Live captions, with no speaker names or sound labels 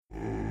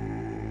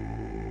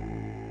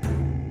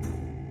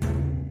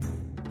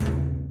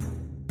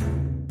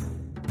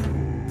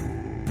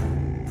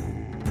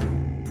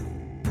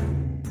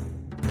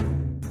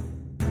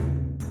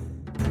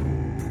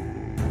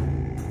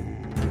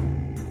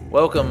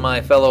Welcome, my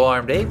fellow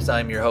Armed Apes.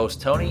 I'm your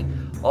host, Tony,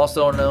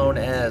 also known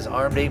as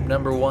Armed Ape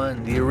Number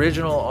 1, the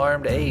original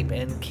Armed Ape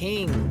and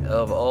king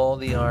of all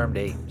the Armed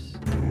Apes.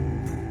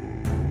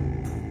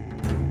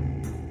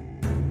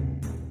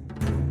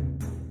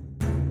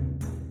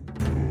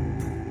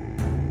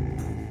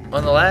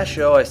 On the last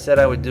show, I said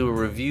I would do a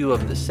review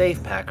of the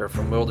Safe Packer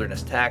from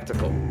Wilderness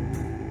Tactical.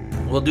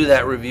 We'll do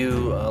that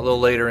review a little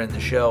later in the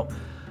show.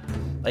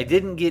 I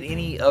didn't get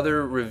any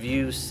other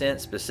reviews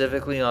sent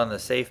specifically on the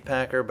Safe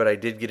Packer, but I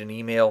did get an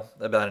email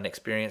about an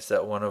experience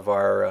that one of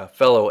our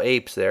fellow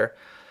apes there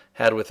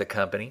had with the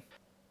company.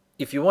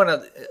 If you want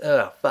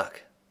to,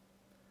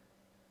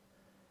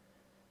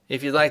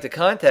 If you'd like to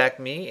contact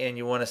me and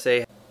you want to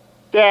say,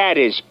 "That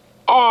is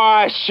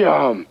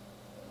awesome,"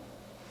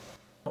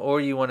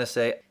 or you want to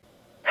say,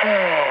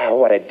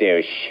 "What a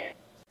douche,"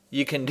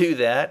 you can do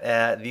that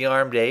at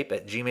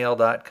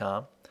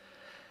thearmedape@gmail.com.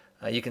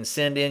 You can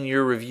send in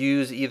your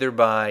reviews either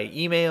by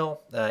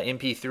email,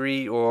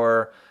 MP3,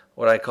 or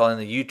what I call in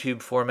the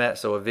YouTube format,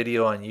 so a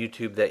video on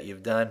YouTube that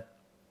you've done.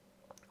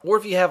 Or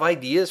if you have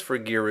ideas for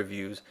gear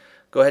reviews,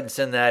 go ahead and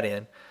send that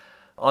in.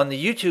 On the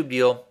YouTube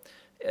deal,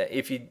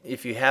 if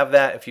you have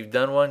that, if you've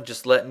done one,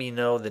 just let me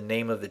know the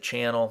name of the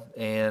channel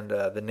and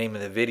the name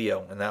of the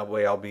video, and that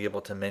way I'll be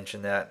able to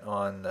mention that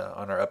on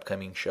our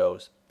upcoming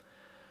shows.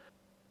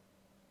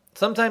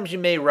 Sometimes you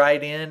may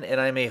write in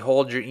and I may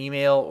hold your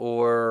email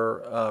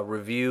or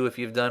review if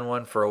you've done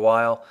one for a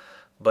while.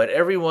 But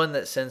everyone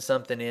that sends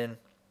something in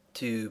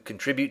to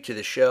contribute to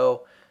the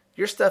show,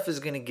 your stuff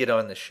is going to get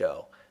on the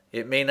show.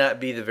 It may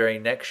not be the very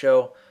next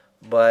show,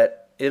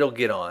 but it'll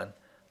get on.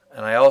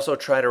 And I also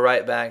try to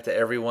write back to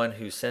everyone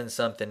who sends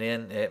something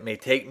in. It may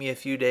take me a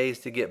few days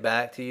to get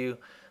back to you,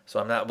 so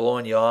I'm not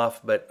blowing you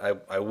off, but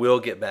I will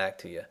get back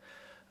to you.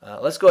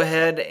 Let's go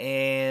ahead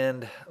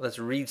and let's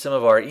read some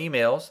of our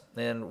emails.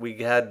 And we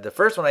had the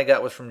first one I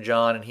got was from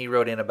John, and he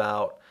wrote in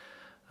about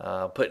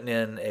putting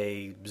in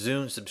a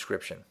Zune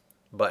subscription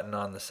button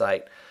on the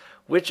site,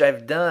 which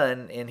I've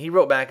done. And he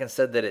wrote back and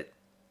said that it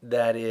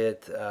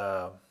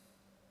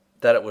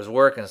was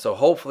working. So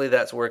hopefully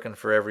that's working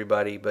for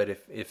everybody. But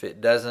if it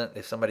doesn't,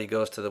 if somebody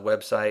goes to the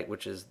website,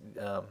 which is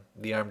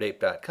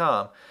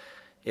thearmedape.com,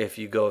 if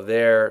you go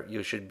there,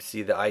 you should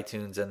see the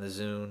iTunes and the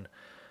Zune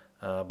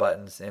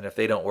buttons, and if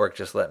they don't work,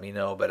 just let me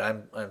know. But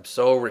I'm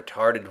so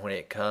retarded when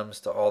it comes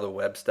to all the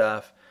web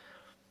stuff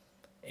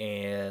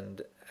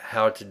and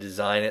how to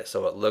design it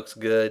so it looks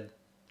good.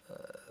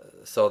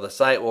 So the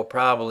site will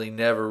probably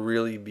never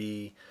really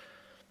be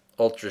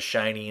ultra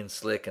shiny and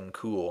slick and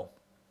cool.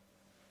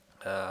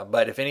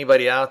 But if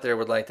anybody out there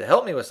would like to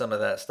help me with some of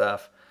that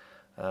stuff,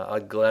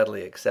 I'd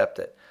gladly accept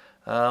it.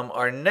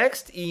 Our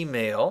next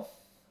email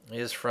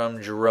is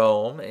from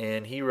Jerome,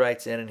 and he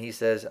writes in and he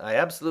says, "I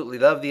absolutely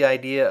love the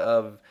idea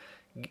of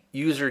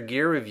user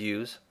gear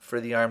reviews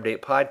for the Armed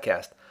Ape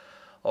podcast.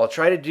 I'll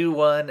try to do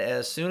one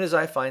as soon as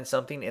I find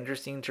something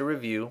interesting to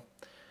review."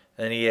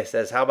 And he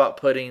says, "How about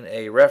putting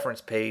a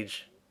reference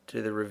page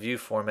to the review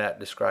format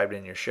described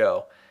in your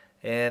show?"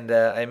 And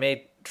I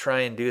may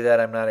try and do that.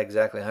 I'm not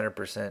exactly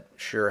 100%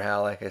 sure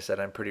how. Like I said,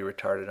 I'm pretty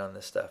retarded on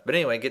this stuff. But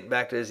anyway, getting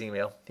back to his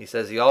email, he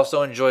says he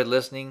also enjoyed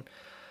listening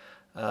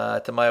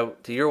to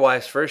your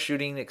wife's first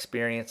shooting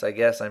experience. I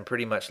guess I'm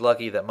pretty much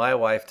lucky that my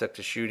wife took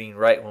to shooting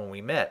right when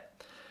we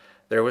met.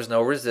 There was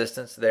no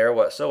resistance there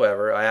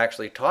whatsoever. I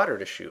actually taught her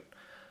to shoot.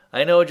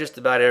 I know just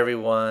about every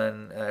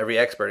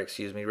expert,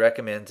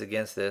 recommends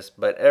against this,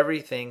 but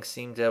everything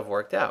seemed to have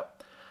worked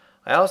out.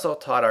 I also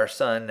taught our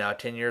son, now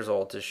 10 years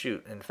old, to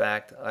shoot. In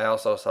fact, I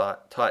also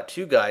taught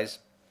two guys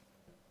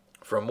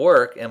from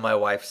work and my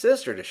wife's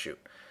sister to shoot.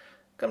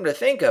 Come to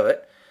think of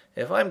it,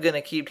 if I'm going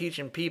to keep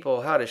teaching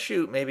people how to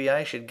shoot, maybe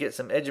I should get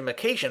some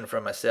education for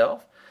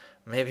myself.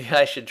 Maybe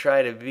I should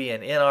try to be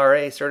an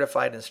NRA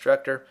certified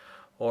instructor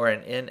or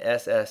an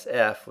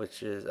NSSF,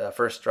 which is a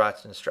First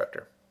Strats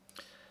instructor.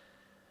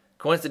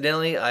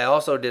 Coincidentally, I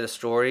also did a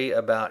story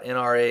about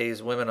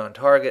NRA's Women on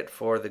Target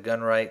for the Gun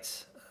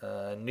Rights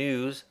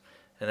News,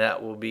 and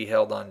that will be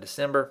held on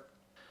December.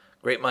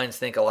 Great minds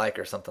think alike,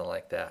 or something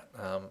like that.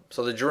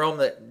 So the Jerome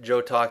that Joe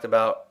talked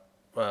about,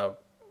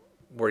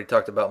 where he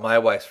talked about my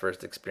wife's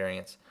first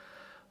experience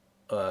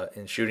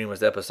in shooting,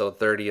 was episode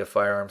 30 of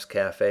Firearms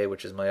Cafe,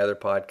 which is my other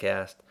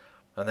podcast,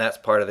 and that's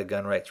part of the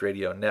Gun Rights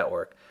Radio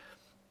Network.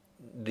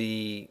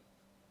 The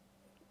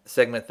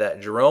segment that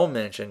Jerome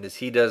mentioned is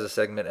he does a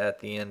segment at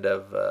the end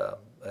of,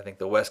 I think,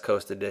 the West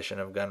Coast edition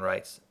of Gun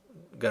Rights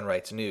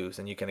News,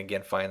 and you can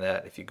again find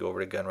that if you go over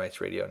to Gun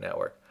Rights Radio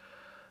Network.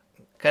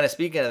 Kind of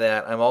speaking of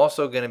that, I'm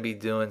also going to be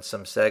doing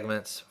some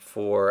segments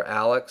for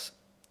Alex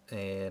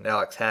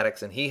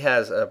Haddix, and he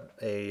has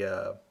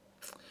a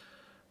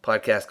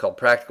podcast called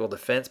Practical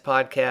Defense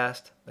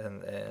Podcast,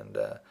 and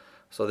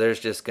so there's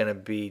just going to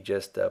be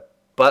just a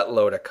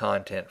buttload of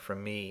content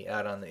from me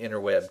out on the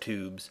interweb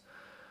tubes.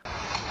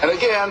 And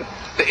again,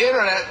 the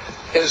internet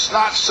is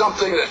not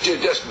something that you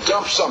just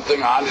dump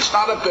something on. It's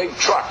not a big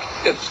truck.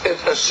 It's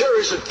a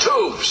series of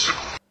tubes.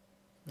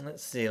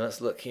 Let's see.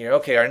 Let's look here.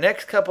 Okay, our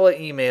next couple of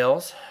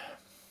emails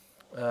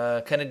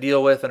kind of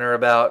deal with and are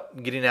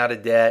about getting out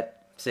of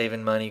debt,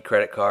 saving money,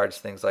 credit cards,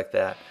 things like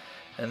that.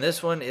 And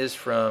this one is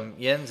from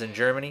Jens in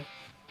Germany.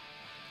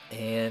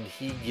 And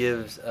he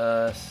gives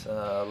us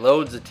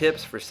loads of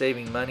tips for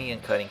saving money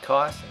and cutting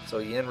costs. And so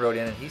Yen wrote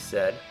in and he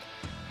said,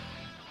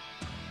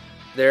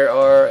 there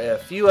are a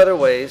few other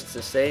ways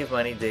to save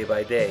money day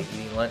by day.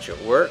 Eating lunch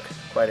at work.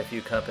 Quite a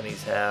few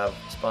companies have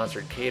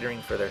sponsored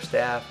catering for their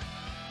staff,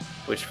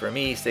 which for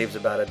me saves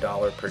about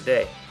 $1 per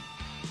day.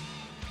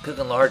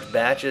 Cooking large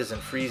batches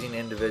and freezing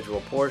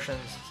individual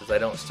portions, since I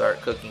don't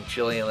start cooking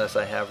chili unless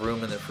I have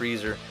room in the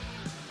freezer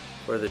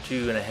for the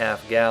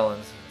 2.5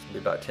 gallons, it's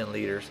about 10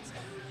 liters,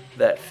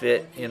 that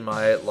fit in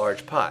my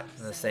large pot.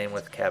 And the same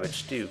with cabbage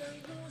stew.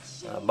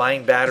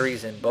 Buying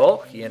batteries in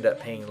bulk, you end up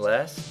paying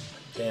less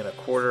than a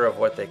quarter of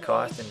what they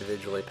cost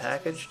individually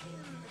packaged.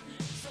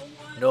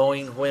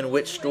 Knowing when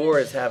which store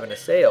is having a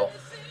sale.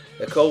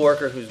 The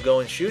co-worker who's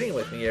going shooting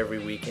with me every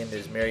weekend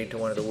is married to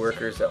one of the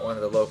workers at one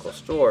of the local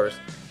stores,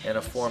 and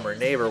a former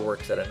neighbor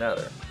works at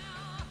another.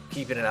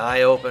 Keeping an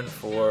eye open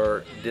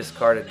for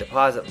discarded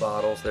deposit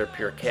bottles, they're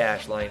pure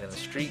cash lying in the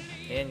street,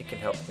 and you can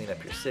help clean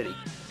up your city.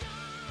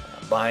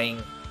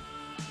 Buying,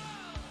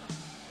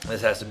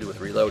 this has to do with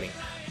reloading,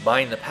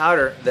 buying the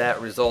powder that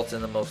results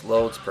in the most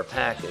loads per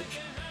package.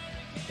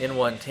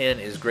 N110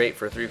 is great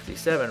for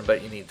 357,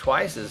 but you need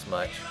twice as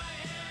much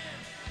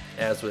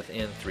as with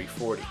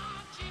N340.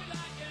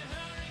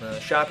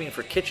 Shopping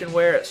for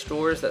kitchenware at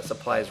stores that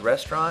supplies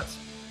restaurants.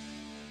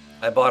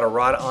 I bought a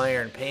wrought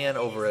iron pan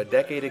over a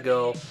decade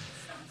ago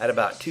at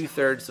about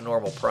 2/3 the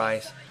normal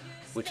price,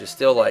 which is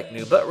still like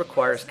new but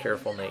requires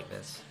careful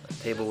maintenance.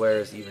 Tableware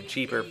is even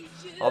cheaper,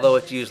 although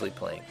it's usually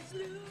plain.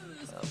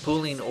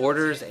 Pooling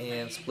orders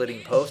and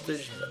splitting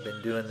postage. I've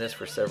been doing this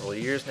for several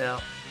years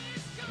now.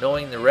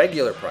 Knowing the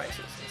regular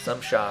prices.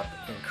 Some shops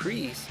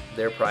increase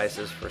their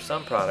prices for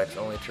some products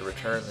only to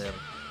return them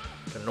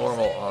to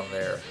normal on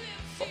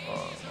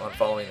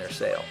following their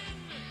sale.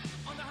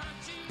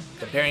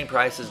 Comparing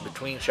prices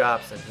between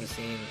shops, and he's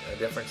seen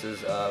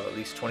differences of at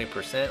least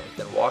 20%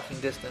 within walking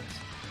distance.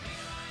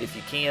 If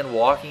you can,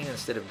 walking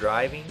instead of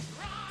driving.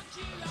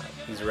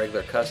 He's a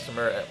regular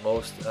customer at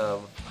most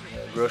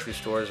grocery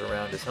stores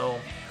around his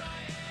home.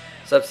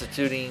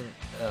 Substituting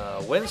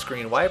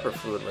windscreen wiper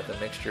fluid with a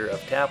mixture of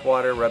tap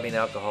water, rubbing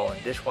alcohol,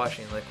 and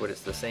dishwashing liquid.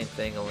 It's the same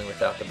thing, only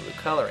without the blue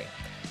coloring.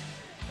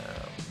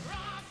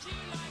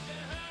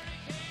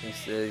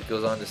 He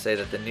goes on to say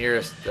that the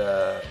nearest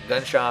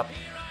gun shop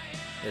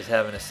is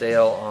having a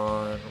sale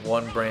on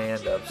one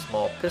brand of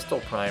small pistol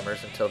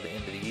primers until the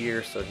end of the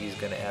year, so he's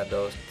going to add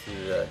those to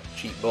the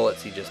cheap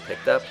bullets he just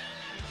picked up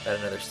at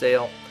another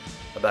sale.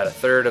 About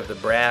 1/3 of the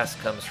brass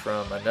comes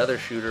from another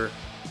shooter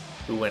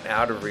who went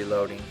out of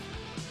reloading.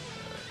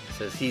 He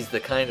says he's the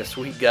kind of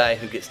sweet guy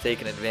who gets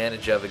taken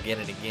advantage of again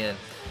and again.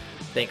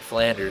 Think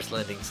Flanders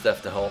lending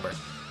stuff to Homer.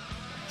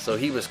 So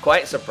he was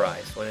quite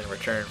surprised when, in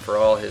return for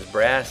all his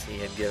brass he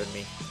had given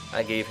me,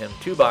 I gave him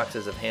 2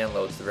 boxes of hand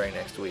loads the very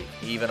next week.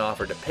 He even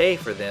offered to pay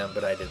for them,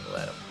 but I didn't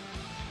let him.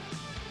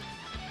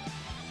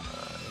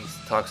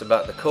 He talks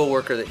about the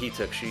coworker that he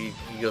took. He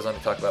goes on to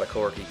talk about a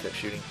coworker he took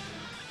shooting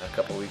a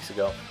couple of weeks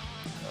ago.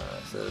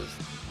 Says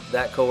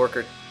that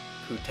coworker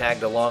who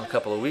tagged along a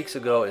couple of weeks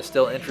ago is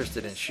still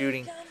interested in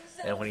shooting,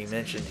 and when he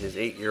mentioned his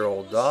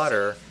 8-year-old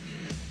daughter,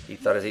 he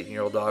thought his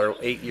 8-year-old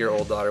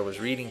daughter was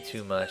reading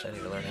too much. I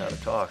need to learn how to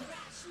talk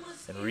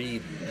and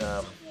read.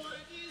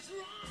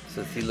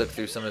 So he looked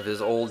through some of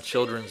his old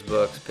children's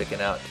books,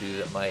 picking out 2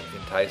 that might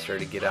entice her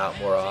to get out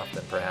more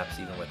often, perhaps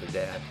even with her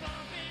dad.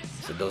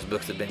 He said those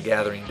books have been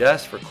gathering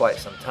dust for quite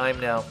some time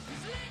now.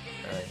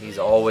 He's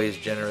always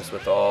generous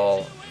with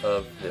all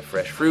of the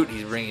fresh fruit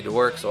he's bringing to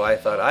work, so I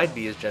thought I'd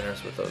be as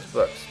generous with those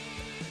books.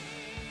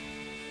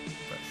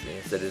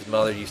 He said his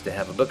mother used to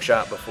have a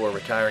bookshop before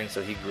retiring,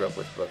 so he grew up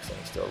with books and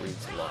he still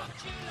reads a lot.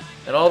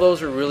 And all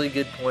those are really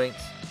good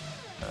points,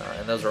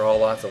 and those are all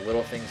lots of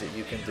little things that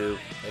you can do,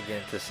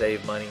 again, to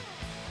save money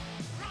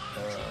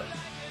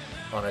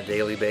on a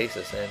daily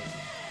basis. And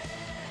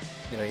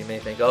you may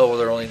think, oh, well,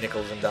 they're only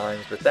nickels and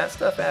dimes, but that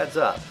stuff adds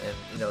up.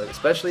 And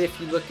especially if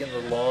you look in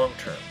the long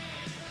term.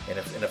 And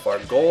if our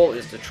goal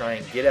is to try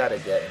and get out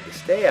of debt and to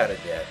stay out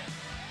of debt,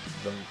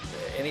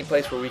 any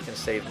place where we can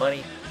save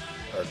money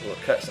or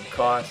cut some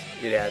costs,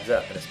 it adds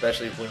up. And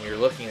especially when you're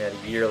looking at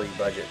a yearly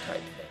budget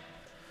type thing.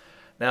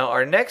 Now,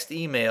 our next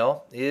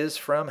email is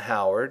from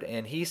Howard,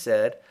 and he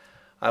said,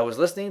 I was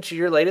listening to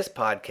your latest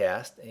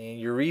podcast, and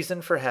your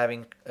reason for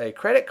having a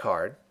credit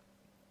card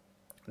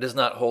does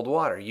not hold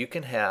water. You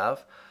can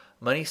have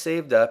money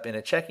saved up in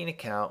a checking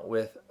account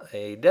with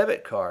a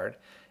debit card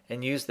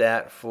and use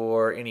that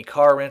for any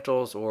car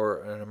rentals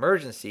or an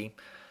emergency,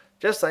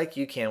 just like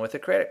you can with a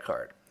credit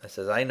card. It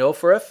says, I know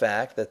for a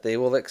fact that they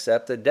will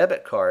accept a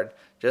debit card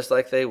just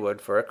like they would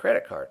for a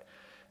credit card.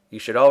 You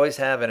should always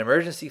have an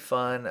emergency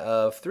fund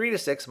of 3 to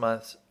 6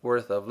 months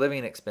worth of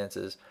living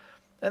expenses,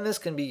 and this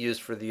can be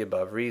used for the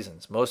above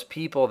reasons. Most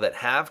people that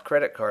have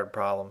credit card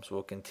problems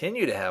will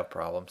continue to have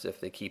problems if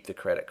they keep the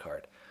credit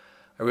card.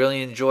 I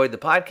really enjoyed the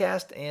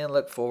podcast and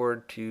look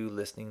forward to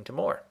listening to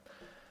more.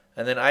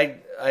 And then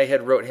I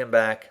had wrote him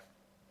back,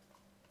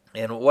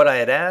 and what I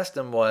had asked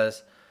him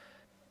was,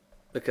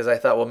 because I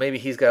thought, well, maybe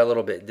he's got a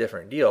little bit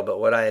different deal, but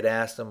what I had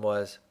asked him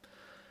was,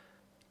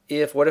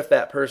 what if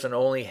that person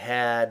only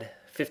had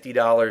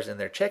 $50 in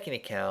their checking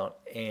account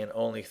and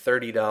only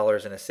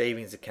 $30 in a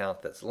savings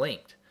account that's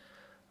linked?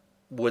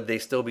 Would they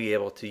still be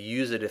able to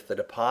use it if the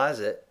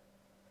deposit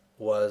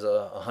was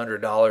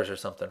 $100 or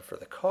something for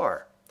the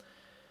car?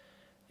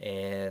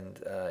 And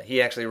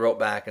he actually wrote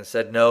back and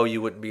said, no,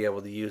 you wouldn't be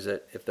able to use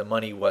it if the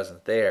money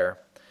wasn't there.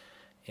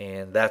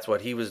 And that's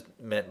what he was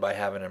meant by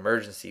having an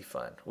emergency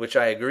fund, which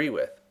I agree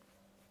with,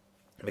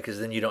 because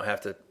then you don't have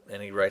to,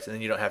 and he writes, and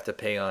then you don't have to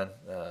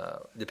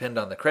depend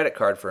on the credit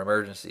card for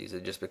emergencies.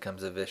 It just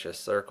becomes a vicious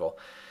circle.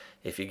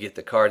 If you get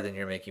the card, then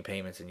you're making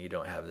payments and you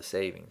don't have the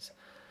savings.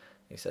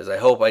 He says, I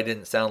hope I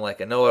didn't sound like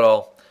a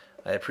know-it-all.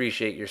 I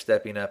appreciate your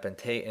stepping up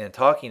and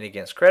talking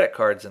against credit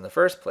cards in the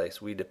first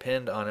place. We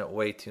depend on it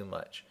way too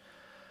much.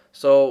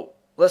 So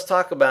let's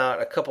talk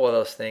about a couple of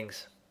those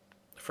things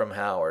from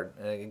Howard.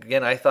 And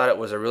again, I thought it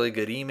was a really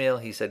good email.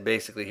 He said,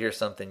 basically, here's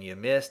something you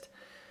missed,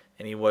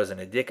 and he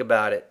wasn't a dick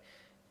about it.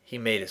 He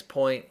made his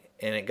point,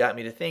 and it got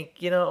me to think,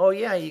 oh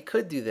yeah, you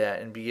could do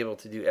that and be able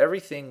to do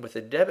everything with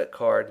a debit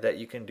card that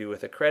you can do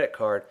with a credit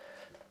card,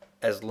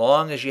 as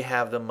long as you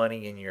have the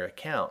money in your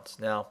accounts.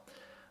 Now,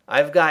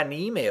 I've gotten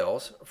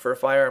emails for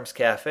Firearms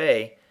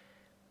Cafe,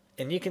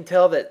 and you can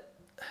tell that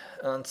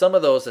on some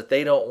of those that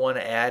they don't want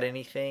to add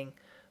anything,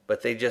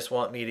 but they just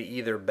want me to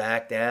either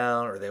back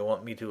down, or they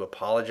want me to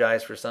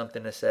apologize for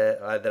something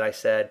that I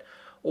said,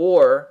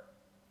 or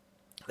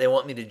they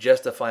want me to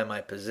justify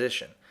my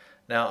position.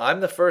 Now, I'm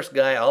the first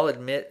guy, I'll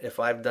admit if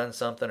I've done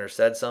something or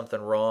said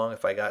something wrong,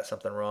 if I got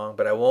something wrong,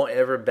 but I won't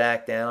ever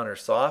back down or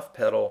soft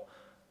pedal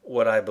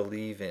what I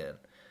believe in,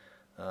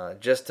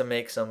 just to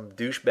make some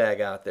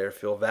douchebag out there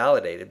feel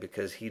validated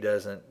because he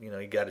doesn't,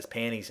 he got his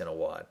panties in a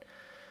wad.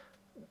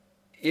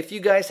 If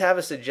you guys have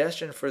a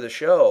suggestion for the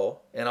show,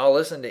 and I'll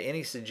listen to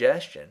any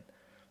suggestion,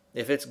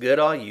 if it's good,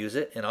 I'll use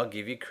it, and I'll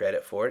give you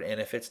credit for it, and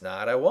if it's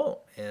not, I won't,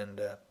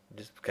 and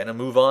just kind of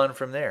move on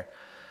from there.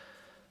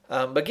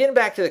 But getting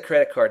back to the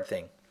credit card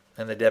thing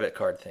and the debit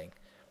card thing,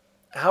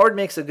 Howard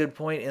makes a good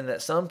point in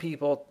that some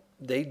people,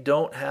 they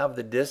don't have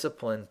the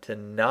discipline to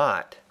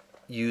not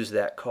use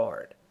that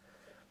card.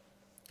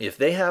 If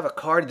they have a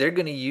card, they're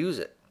going to use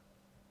it.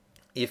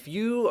 If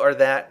you're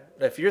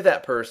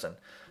that person,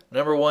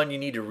 number one, you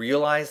need to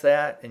realize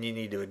that, and you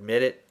need to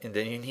admit it, and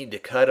then you need to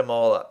cut them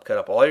all up. Cut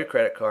up all your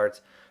credit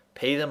cards,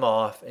 pay them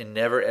off, and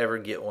never ever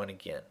get one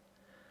again.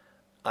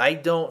 I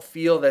don't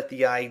feel that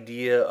the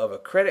idea of a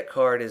credit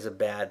card is a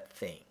bad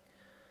thing.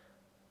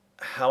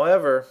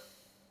 However,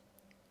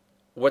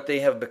 what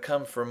they have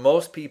become for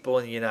most people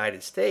in the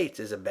United States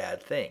is a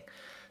bad thing.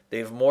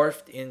 They've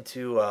morphed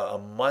into a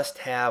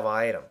must-have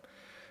item.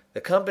 The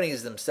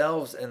companies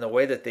themselves and the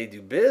way that they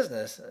do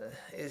business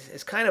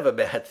is kind of a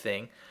bad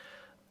thing.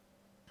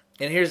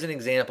 And here's an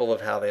example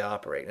of how they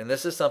operate. And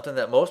this is something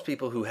that most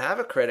people who have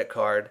a credit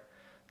card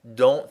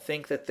don't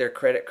think that their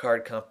credit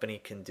card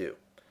company can do.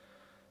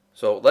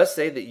 So let's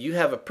say that you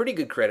have a pretty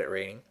good credit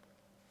rating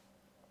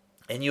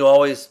and you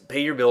always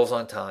pay your bills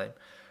on time.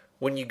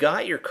 When you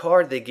got your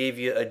card, they gave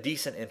you a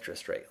decent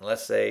interest rate.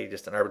 Let's say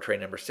just an arbitrary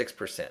number,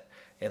 6%.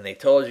 And they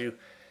told you,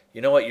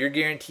 you know what, you're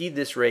guaranteed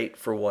this rate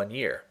for 1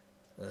 year.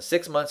 And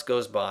 6 months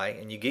goes by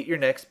and you get your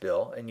next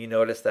bill and you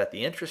notice that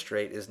the interest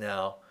rate is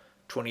now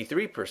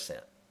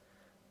 23%.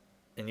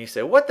 And you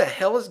say, what the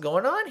hell is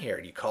going on here?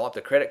 You call up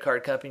the credit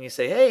card company and you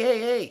say,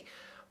 hey,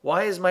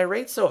 why is my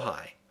rate so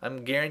high?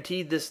 I'm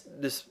guaranteed this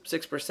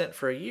 6%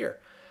 for a year.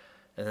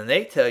 And then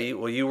they tell you,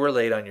 well, you were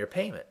late on your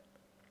payment.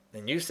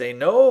 And you say,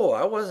 no,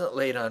 I wasn't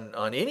late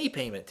on any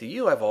payment to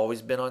you. I've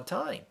always been on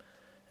time.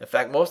 In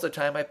fact, most of the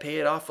time I pay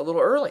it off a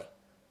little early,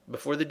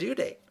 before the due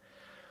date.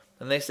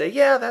 And they say,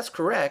 yeah, that's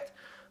correct,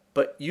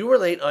 but you were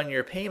late on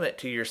your payment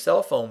to your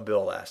cell phone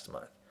bill last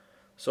month.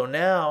 So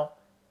now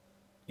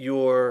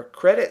your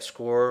credit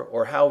score,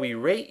 or how we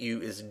rate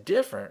you, is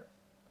different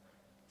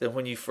than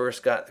when you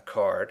first got the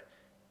card,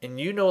 and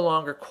you no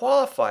longer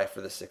qualify for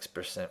the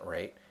 6%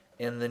 rate,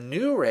 and the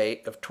new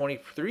rate of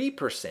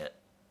 23%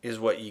 is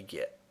what you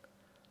get.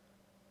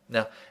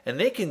 Now, and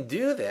they can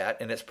do that,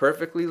 and it's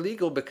perfectly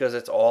legal because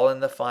it's all in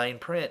the fine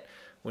print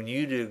when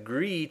you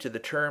agree to the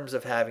terms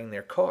of having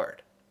their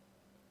card.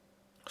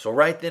 So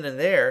right then and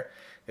there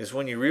is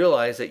when you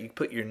realize that you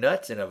put your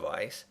nuts in a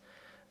vice,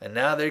 and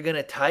now they're going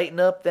to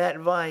tighten up that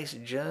vice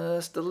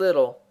just a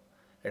little.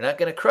 They're not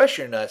going to crush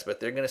your nuts, but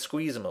they're going to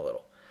squeeze them a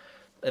little.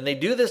 And they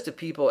do this to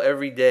people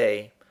every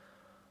day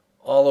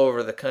all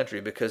over the country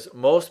because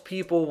most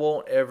people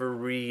won't ever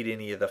read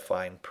any of the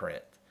fine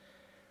print.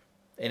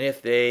 And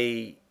if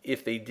they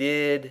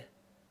did,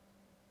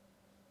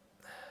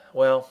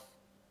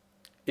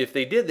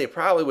 they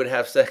probably would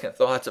have second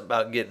thoughts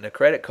about getting a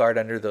credit card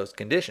under those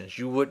conditions.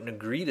 You wouldn't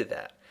agree to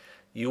that.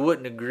 You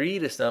wouldn't agree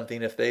to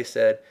something if they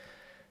said,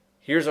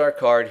 here's our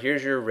card,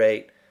 here's your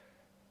rate,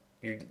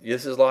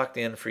 this is locked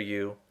in for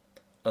you,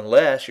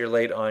 unless you're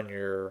late on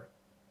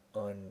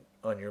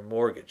on your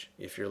mortgage,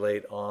 if you're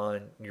late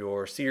on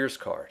your Sears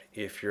card,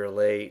 if you're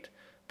late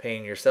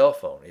paying your cell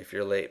phone, if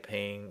you're late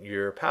paying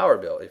your power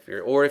bill,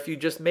 if you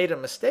just made a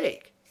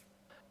mistake.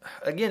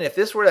 Again, if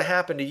this were to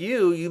happen to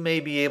you, you may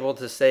be able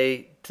to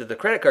say to the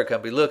credit card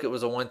company, look, it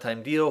was a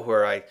one-time deal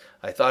where I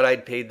thought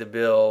I'd paid the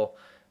bill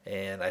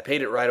and I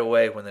paid it right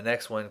away. When the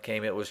next one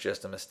came, it was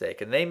just a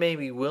mistake. And they may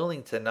be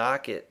willing to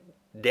knock it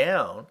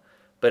down,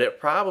 but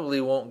it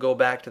probably won't go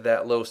back to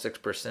that low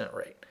 6%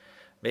 rate.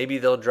 Maybe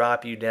they'll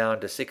drop you down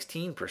to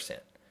 16%.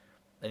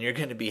 And you're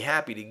going to be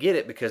happy to get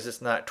it because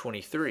it's not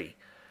 23.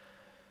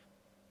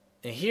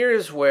 And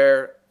here's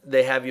where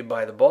they have you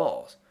by the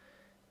balls.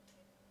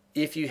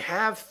 If you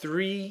have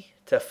 $3,000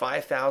 to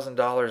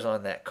 $5,000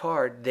 on that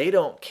card, they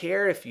don't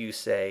care if you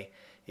say,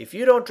 if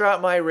you don't drop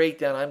my rate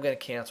down, I'm going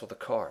to cancel the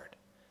card.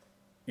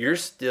 You're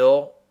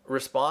still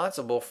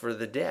responsible for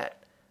the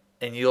debt,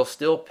 and you'll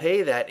still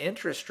pay that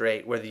interest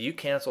rate whether you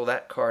cancel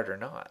that card or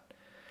not.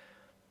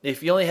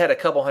 If you only had a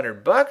couple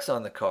 $100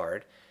 on the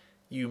card,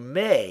 you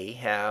may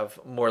have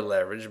more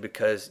leverage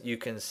because you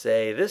can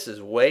say, this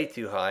is way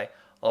too high.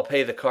 I'll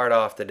pay the card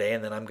off today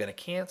and then I'm going to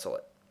cancel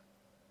it.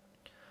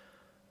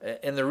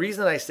 And the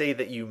reason I say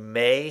that you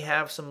may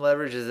have some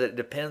leverage is that it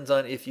depends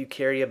on if you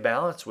carry a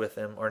balance with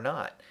them or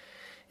not.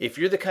 If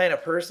you're the kind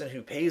of person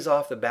who pays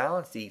off the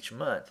balance each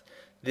month,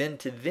 then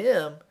to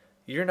them,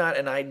 you're not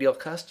an ideal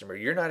customer.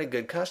 You're not a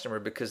good customer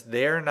because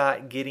they're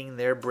not getting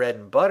their bread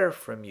and butter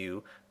from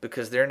you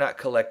because they're not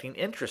collecting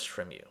interest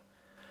from you.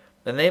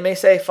 Then they may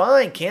say,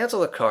 fine,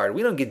 cancel the card.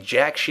 We don't get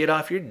jack shit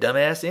off your dumb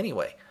ass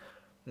anyway.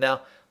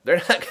 Now,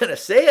 they're not going to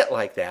say it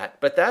like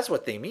that, but that's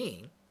what they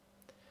mean.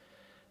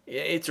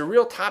 It's a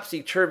real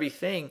topsy-turvy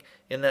thing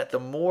in that the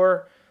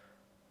more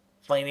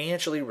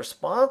financially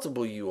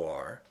responsible you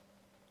are,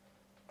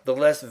 the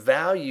less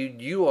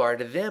valued you are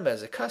to them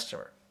as a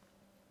customer.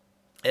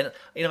 And,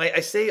 I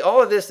say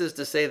all of this is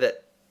to say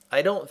that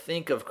I don't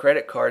think of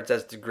credit cards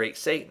as the great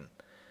Satan.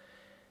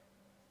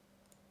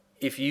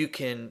 But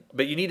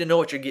you need to know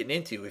what you're getting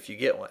into if you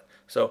get one.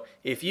 So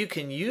if you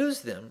can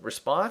use them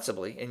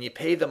responsibly and you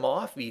pay them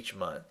off each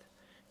month,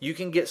 you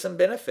can get some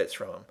benefits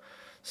from them.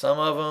 Some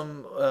of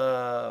them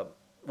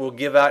will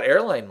give out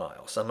airline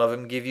miles. Some of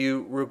them give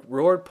you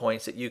reward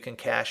points that you can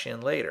cash in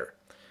later.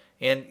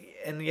 And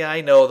yeah, I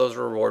know those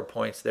reward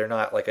points, they're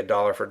not like a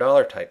dollar for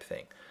dollar type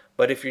thing.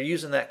 But if you're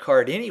using that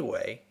card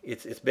anyway,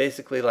 it's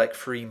basically like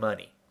free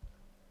money.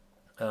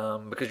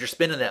 Because you're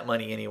spending that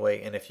money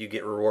anyway, and if you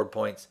get reward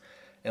points,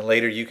 and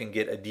later you can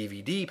get a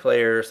DVD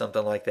player or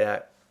something like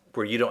that,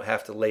 where you don't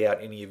have to lay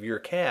out any of your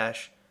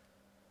cash,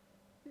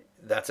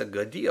 that's a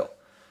good deal.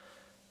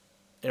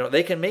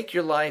 They can make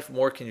your life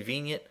more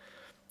convenient,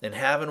 and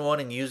having one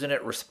and using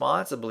it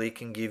responsibly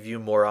can give you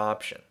more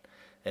option.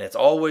 And it's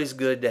always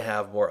good to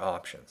have more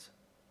options.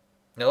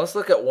 Now let's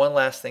look at one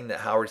last thing that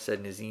Howard said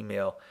in his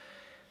email,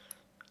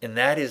 and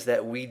that is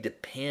that we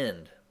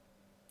depend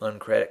on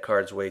credit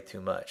cards way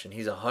too much. And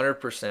he's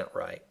 100%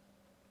 right.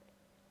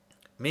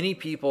 Many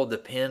people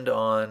depend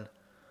on,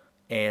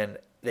 and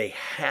they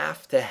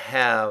have to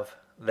have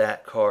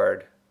that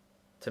card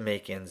to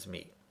make ends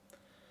meet.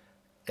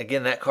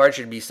 Again, that card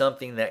should be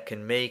something that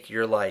can make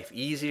your life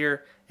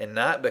easier and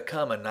not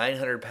become a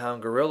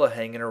 900-pound gorilla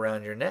hanging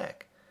around your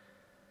neck.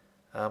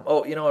 And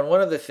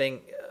one other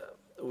thing,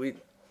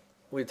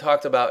 we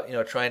talked about,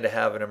 trying to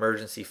have an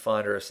emergency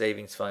fund or a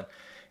savings fund.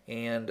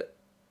 And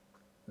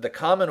the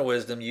common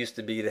wisdom used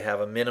to be to have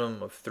a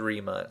minimum of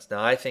 3 months.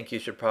 Now, I think you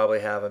should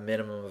probably have a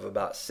minimum of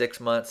about 6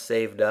 months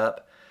saved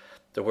up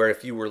to where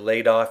if you were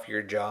laid off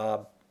your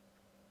job,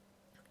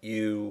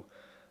 you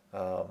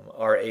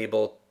are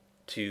able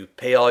to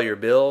pay all your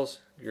bills.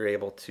 You're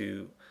able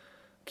to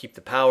keep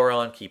the power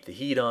on, keep the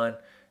heat on.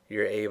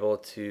 You're able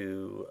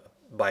to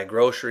buy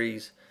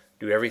groceries,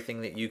 do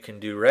everything that you can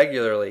do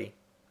regularly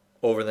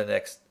over the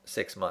next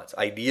 6 months.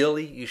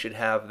 Ideally, you should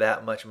have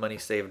that much money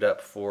saved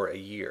up for a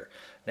year.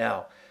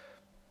 Now,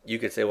 you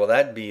could say, well,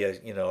 that's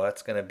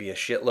going to be a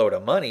shitload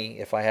of money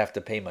if I have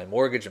to pay my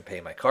mortgage and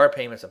pay my car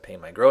payments and pay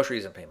my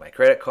groceries and pay my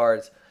credit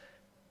cards.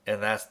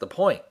 And that's the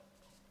point.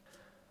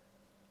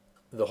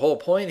 The whole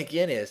point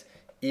again is,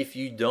 if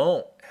you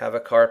don't have a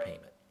car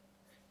payment,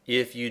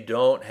 if you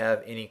don't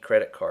have any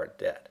credit card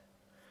debt,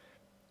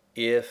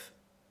 if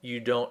you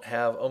don't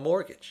have a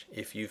mortgage,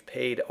 if you've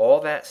paid all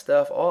that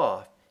stuff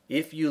off,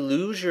 if you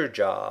lose your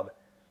job,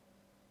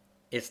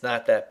 it's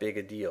not that big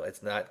a deal.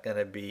 It's not going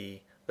to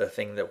be the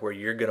thing where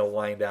you're going to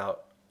wind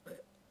out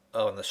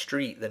on the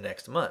street the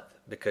next month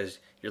because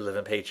you're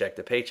living paycheck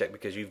to paycheck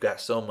because you've got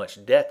so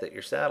much debt that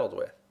you're saddled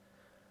with.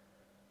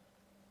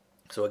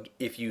 So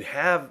if you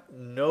have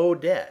no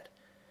debt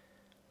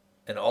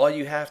and all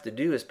you have to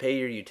do is pay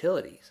your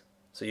utilities,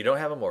 so you don't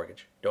have a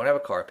mortgage, don't have a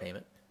car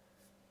payment,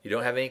 you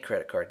don't have any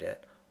credit card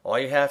debt, all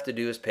you have to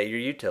do is pay your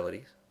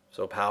utilities,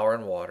 so power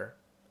and water,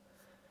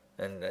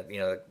 and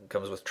it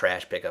comes with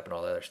trash pickup and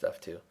all that other stuff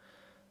too,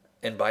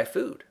 and buy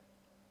food.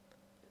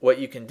 What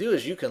you can do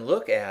is you can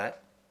look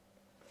at,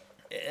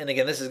 and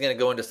again, this is going to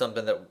go into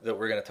something that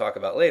we're going to talk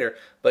about later,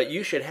 but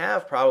you should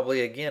have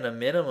probably, again, a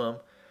minimum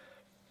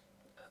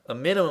a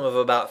minimum of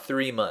about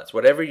 3 months.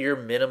 Whatever your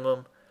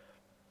minimum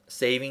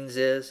savings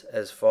is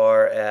as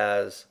far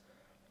as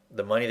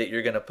the money that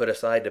you're going to put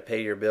aside to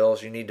pay your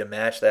bills, you need to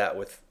match that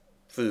with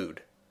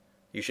food.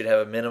 You should have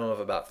a minimum of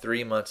about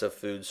 3 months of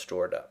food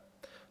stored up.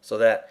 So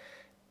that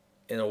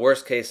in the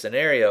worst case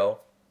scenario,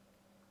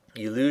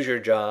 you lose your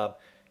job,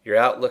 you're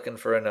out looking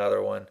for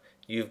another one,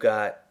 you've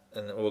got,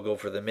 and we'll go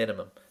for the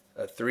minimum,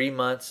 3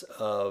 months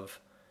of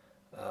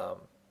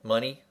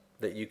money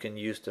that you can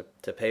use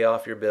to pay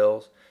off your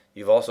bills.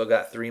 You've also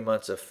got 3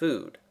 months of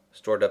food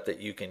stored up that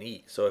you can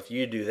eat. So if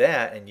you do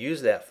that and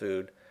use that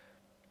food,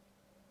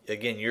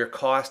 again, your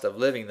cost of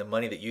living, the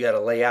money that you got to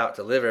lay out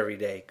to live every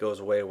day,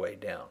 goes way, way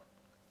down.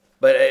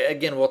 But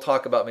again, we'll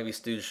talk about maybe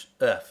stooge.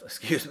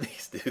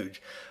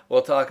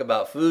 We'll talk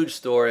about food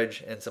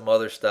storage and some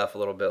other stuff a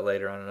little bit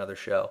later on another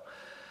show.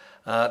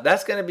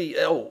 That's going to be,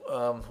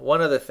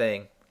 one other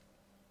thing.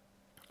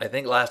 I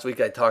think last week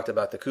I talked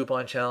about the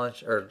coupon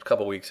challenge, or a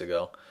couple weeks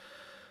ago.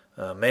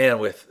 Man,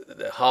 with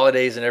the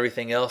holidays and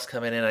everything else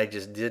coming in, I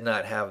just did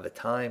not have the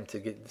time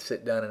to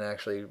sit down and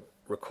actually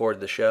record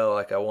the show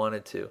like I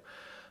wanted to.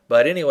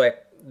 But anyway,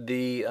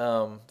 the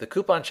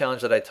coupon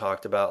challenge that I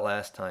talked about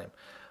last time,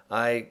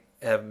 I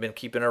have been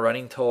keeping a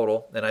running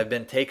total, and I've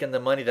been taking the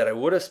money that I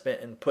would have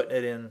spent and putting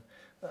it in.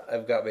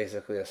 I've got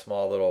basically a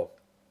small little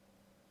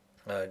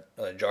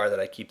jar that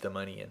I keep the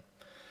money in.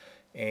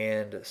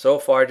 And so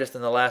far, just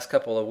in the last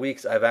couple of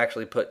weeks, I've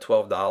actually put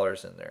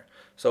 $12 in there.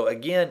 So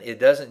again, it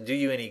doesn't do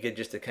you any good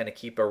just to kind of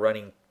keep a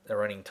running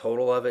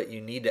total of it.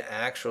 You need to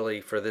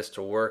actually, for this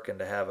to work and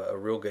to have a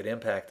real good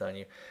impact on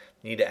you,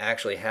 you need to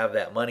actually have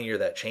that money or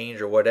that change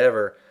or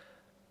whatever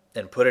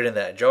and put it in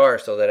that jar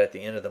so that at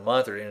the end of the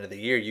month or the end of the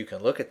year, you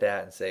can look at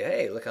that and say,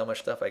 hey, look how much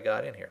stuff I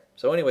got in here.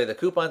 So anyway, the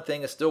coupon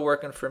thing is still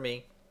working for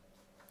me.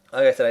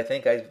 Like I said, I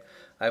think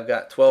I've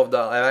got $12.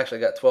 I've actually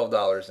got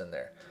 $12 in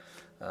there.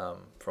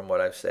 From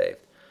what I've saved.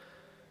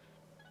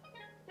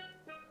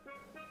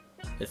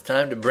 It's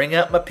time to bring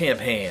out my pimp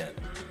hand.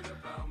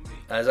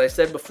 As I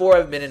said before,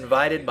 I've been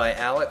invited by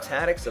Alex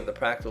Haddix of the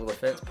Practical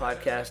Defense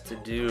Podcast to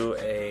do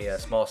a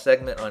small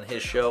segment on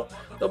his show.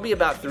 They'll be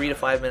about 3 to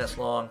 5 minutes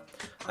long.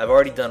 I've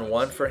already done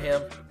one for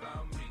him.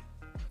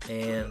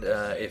 And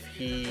if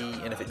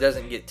it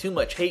doesn't get too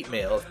much hate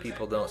mail, if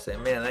people don't say,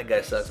 man, that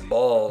guy sucks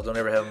balls, don't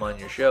ever have him on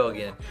your show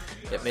again,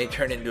 it may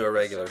turn into a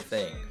regular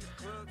thing.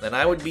 And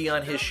I would be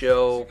on his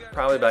show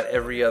probably about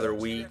every other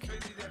week.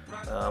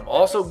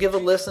 Also, give a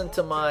listen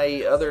to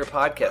my other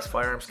podcast,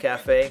 Firearms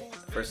Cafe,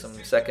 for some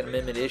Second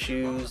Amendment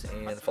issues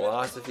and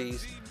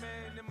philosophies.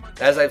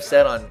 As I've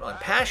said on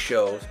past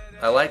shows,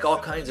 I like all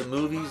kinds of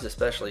movies,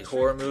 especially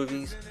horror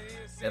movies.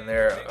 And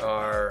there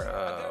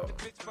are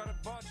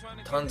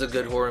tons of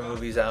good horror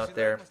movies out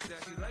there.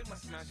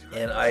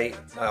 And I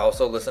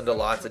also listen to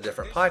lots of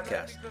different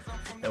podcasts.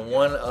 And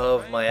one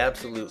of my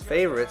absolute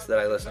favorites that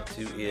I listen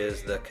to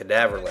is the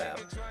Cadaver Lab.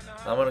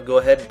 I'm going to go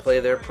ahead and play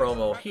their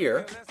promo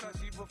here.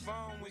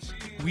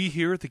 We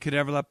here at the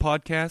Cadaver Lab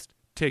Podcast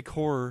take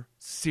horror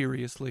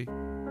seriously.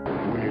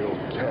 We'll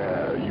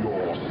tear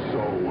your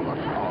soul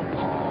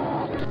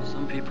apart.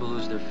 Some people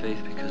lose their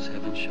faith because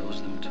heaven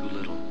shows them too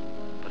little.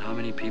 But how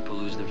many people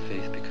lose their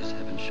faith because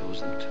heaven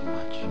shows them too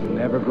much? You'll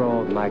never grow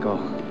old, Michael,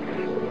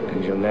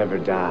 and you'll never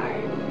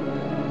die.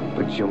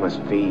 But you must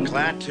feed.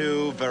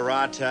 Klaatu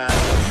Barada.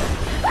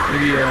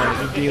 Maybe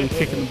a daily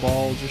kick in the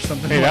balls or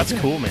something. Hey, like that's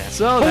that. cool, man.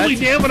 So Holy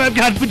damn it, I've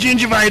got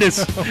gingivitis.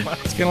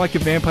 It's kind of like a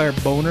vampire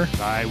boner.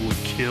 I would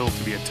kill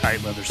to be a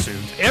tight leather suit.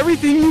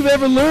 Everything you've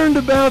ever learned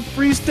about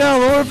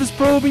freestyle orifice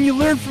probing, you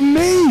learned from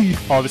me.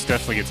 Oh, this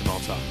definitely gets an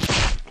all-time.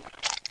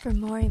 For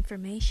more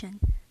information,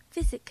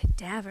 visit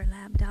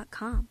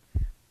cadaverlab.com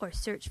or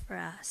search for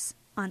us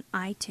on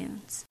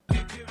iTunes.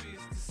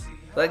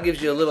 That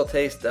gives you a little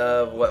taste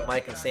of what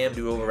Mike and Sam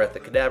do over at the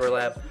Cadaver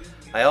Lab.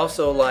 I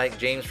also like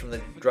James from the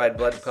Dried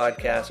Blood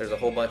Podcast. There's a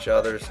whole bunch of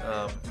others.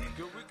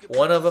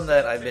 One of them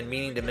that I've been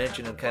meaning to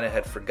mention and kind of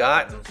had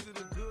forgotten,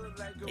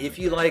 if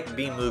you like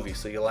B movies,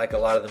 so you like a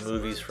lot of the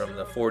movies from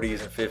the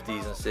 40s and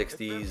 50s and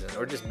 60s,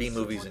 or just B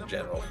movies in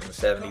general, from the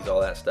 70s, all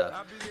that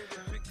stuff.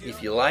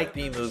 If you like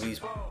B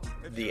movies,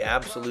 the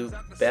absolute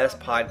best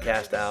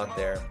podcast out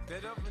there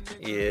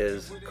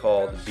is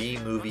called B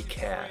Movie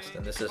Cast,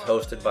 and this is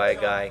hosted by a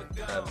guy,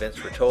 Vince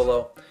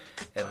Rotolo,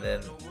 and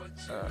then,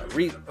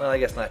 I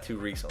guess not too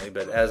recently,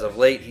 but as of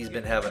late, he's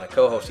been having a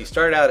co-host. He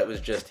started out, it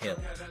was just him,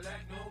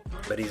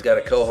 but he's got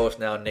a co-host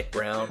now, Nick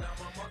Brown,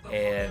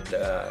 and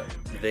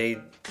they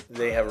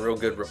have a real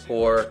good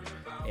rapport,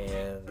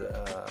 and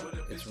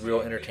it's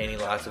real entertaining,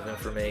 lots of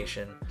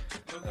information.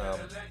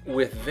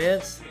 With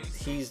Vince,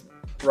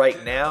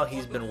 right now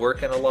he's been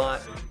working a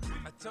lot,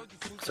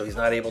 so he's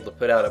not able to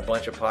put out a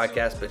bunch of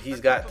podcasts, but he's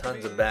got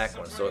tons of back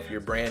ones. So if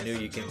you're brand new,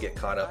 you can get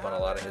caught up on a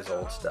lot of his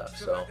old stuff.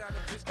 So,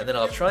 and then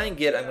I'm going to try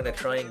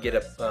and get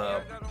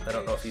a, I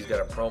don't know if he's got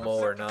a promo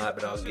or not,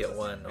 but I'll get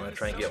one. I'm going to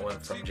try and get one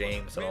from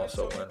James and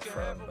also one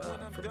from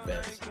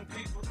Vince.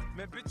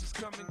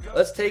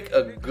 Let's take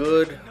a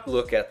good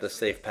look at the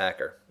Safe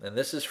Packer. And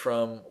this is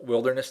from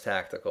Wilderness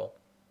Tactical.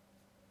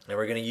 And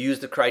we're going to use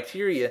the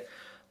criteria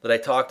that I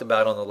talked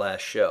about on the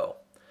last show.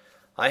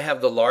 I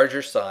have the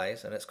larger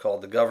size, and it's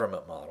called the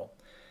government model.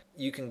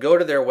 You can go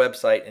to their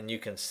website and you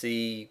can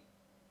see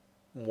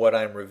what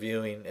I'm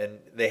reviewing, and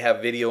they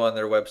have video on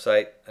their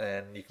website,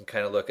 and you can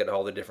kind of look at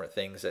all the different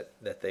things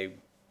that they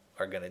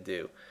are going to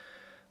do.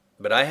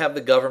 But I have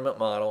the government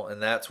model,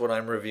 and that's what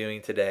I'm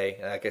reviewing today.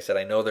 And like I said,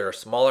 I know there are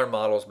smaller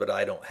models, but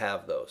I don't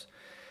have those.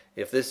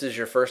 If this is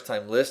your first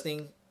time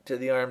listening to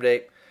the Armed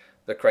Ape,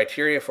 the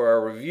criteria for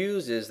our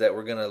reviews is that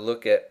we're going to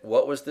look at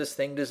what was this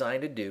thing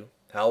designed to do,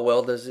 how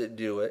well does it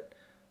do it,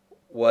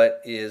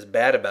 what is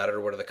bad about it,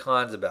 or what are the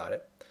cons about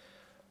it,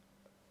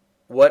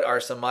 what are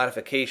some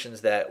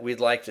modifications that we'd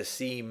like to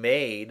see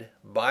made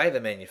by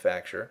the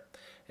manufacturer,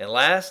 and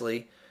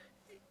lastly,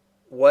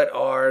 what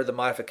are the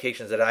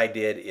modifications that I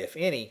did, if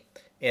any,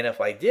 and if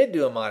I did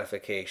do a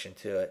modification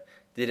to it,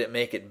 did it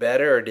make it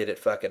better or did it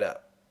fuck it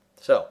up?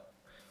 So,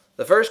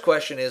 the first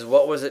question is,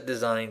 what was it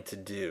designed to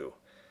do?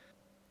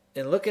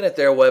 In looking at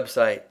their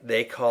website,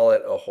 they call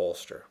it a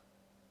holster.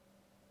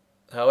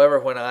 However,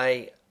 when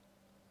I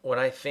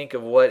think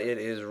of what it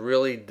is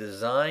really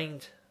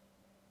designed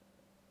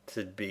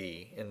to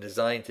be and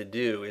designed to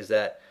do, is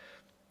that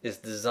it's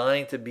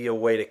designed to be a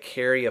way to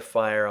carry a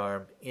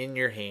firearm in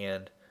your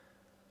hand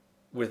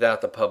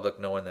without the public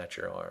knowing that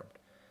you're armed.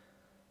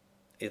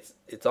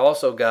 It's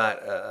also got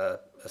a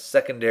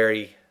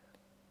secondary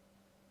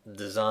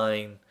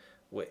design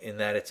in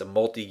that it's a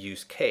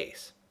multi-use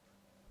case.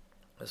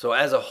 So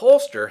as a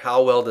holster,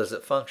 how well does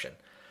it function?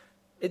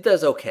 It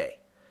does okay.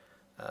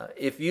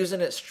 If using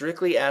it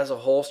strictly as a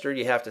holster,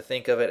 you have to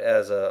think of it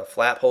as a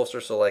flap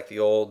holster. So like the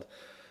old,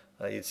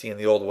 you'd see in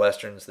the old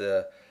westerns,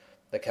 the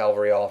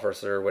cavalry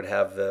officer would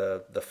have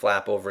the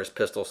flap over his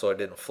pistol so it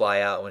didn't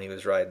fly out when he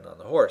was riding on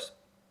the horse.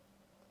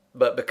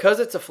 But because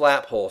it's a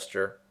flap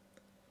holster,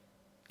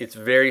 it's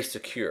very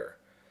secure.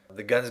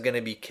 The gun's going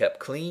to be kept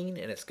clean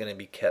and it's going to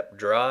be kept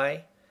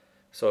dry.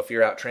 So if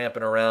you're out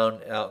tramping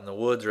around out in the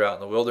woods or out in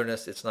the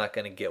wilderness, it's not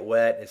going to get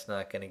wet. It's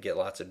not going to get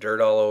lots of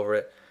dirt all over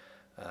it.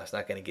 It's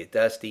not going to get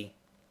dusty.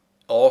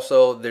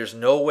 Also, there's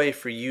no way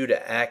for you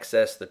to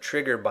access the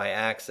trigger by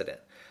accident.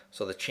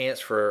 So the chance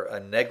for a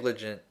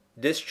negligent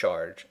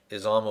discharge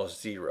is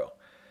almost zero.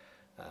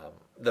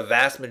 The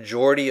vast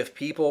majority of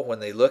people, when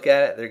they look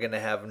at it, they're going to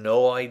have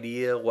no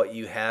idea what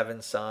you have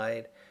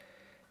inside.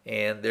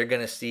 And they're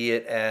going to see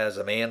it as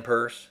a man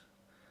purse.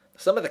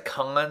 Some of the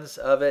cons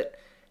of it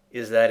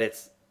is that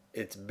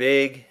it's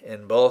big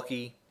and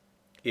bulky.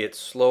 It's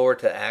slower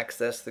to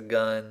access the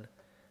gun.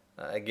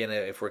 Again,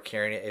 if we're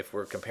comparing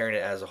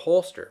it as a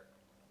holster.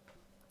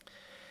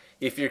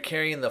 If you're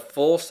carrying the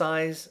full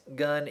size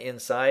gun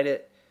inside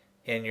it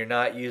and you're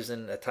not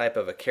using a type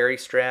of a carry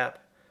strap,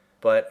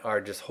 but are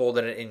just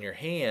holding it in your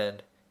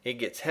hand, it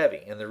gets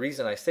heavy. And the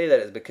reason I say that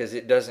is because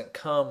it doesn't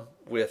come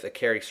with a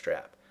carry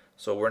strap.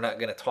 So we're not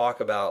going to talk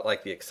about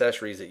like the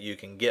accessories that you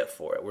can get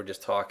for it. We're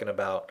just talking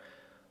about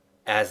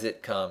as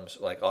it comes,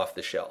 like off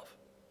the shelf.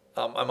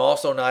 I'm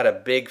also not a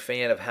big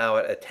fan of how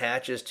it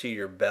attaches to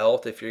your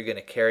belt if you're going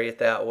to carry it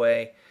that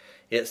way.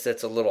 It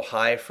sits a little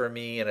high for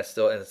me, and it's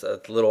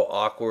a little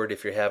awkward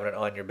if you're having it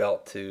on your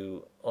belt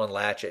to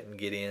unlatch it and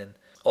get in.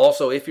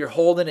 Also, if you're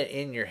holding it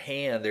in your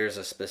hand, there's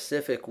a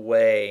specific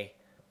way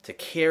to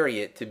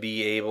carry it to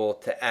be able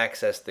to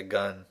access the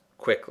gun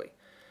quickly.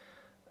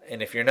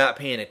 And if you're not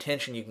paying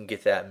attention, you can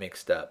get that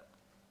mixed up.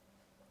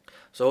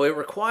 So it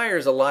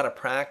requires a lot of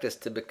practice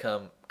to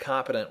become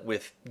competent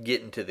with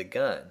getting to the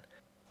gun.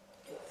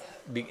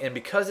 And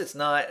because it's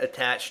not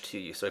attached to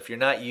you, so if you're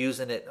not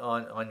using it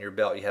on your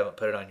belt, you haven't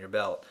put it on your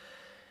belt,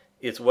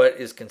 it's what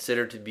is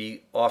considered to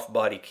be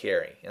off-body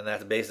carry. And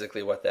that's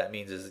basically what that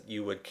means, is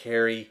you would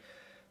carry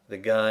the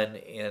gun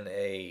in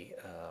a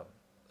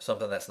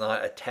something that's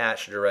not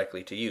attached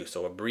directly to you.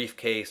 So a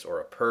briefcase or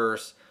a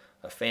purse,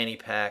 a fanny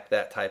pack,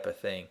 that type of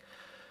thing.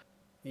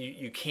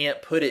 You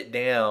can't put it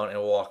down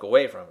and walk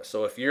away from it.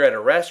 So if you're at a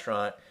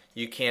restaurant,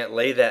 you can't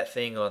lay that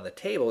thing on the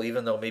table,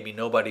 even though maybe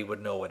nobody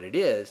would know what it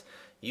is.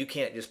 You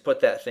can't just put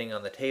that thing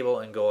on the table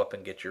and go up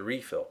and get your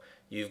refill.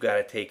 You've got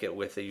to take it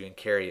with you and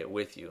carry it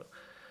with you.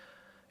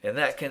 And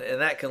that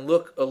can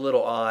look a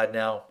little odd.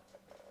 Now,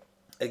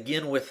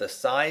 again, with the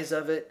size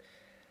of it,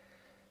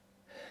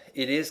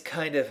 it is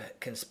kind of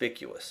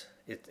conspicuous.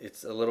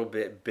 It's a little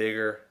bit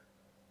bigger.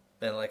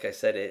 And like I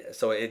said,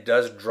 it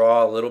does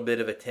draw a little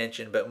bit of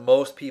attention, but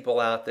most people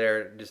out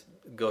there just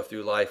go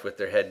through life with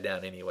their head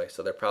down anyway,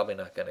 so they're probably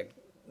not going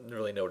to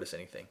really notice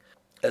anything.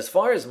 As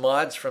far as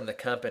mods from the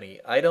company,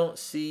 I don't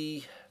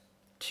see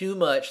too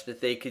much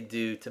that they could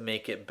do to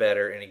make it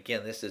better. And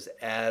again, this is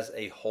as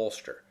a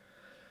holster.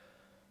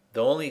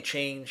 The only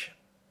change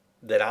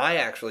that I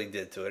actually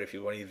did to it, if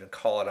you want to even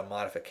call it a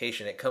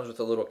modification, it comes with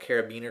a little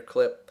carabiner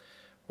clip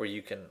where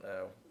you can,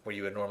 where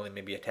you would normally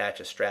maybe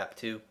attach a strap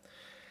to.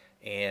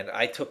 And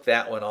I took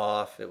that one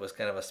off. It was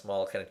kind of a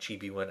small, kind of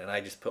cheapy one, and I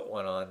just put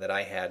one on that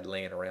I had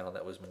laying around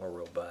that was more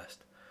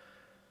robust.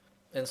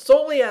 And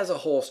solely as a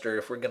holster,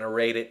 if we're going to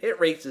rate it, it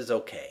rates as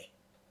okay.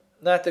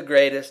 Not the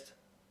greatest,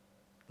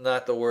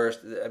 not the worst.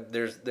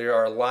 There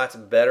are lots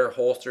better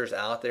holsters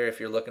out there if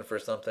you're looking for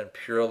something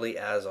purely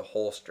as a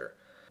holster.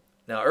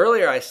 Now,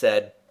 earlier I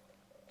said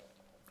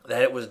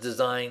that it was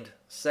designed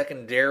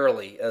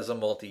secondarily as a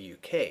multi-use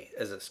case.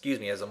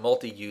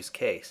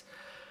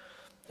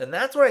 And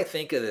that's what I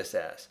think of this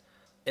as.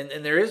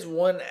 And there is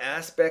one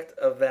aspect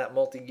of that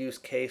multi-use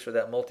case or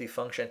that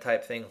multi-function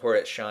type thing where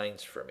it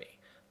shines for me.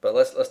 But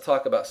let's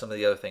talk about some of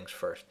the other things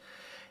first.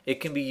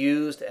 It can be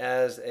used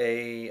as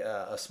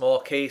a small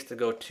case to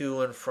go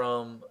to and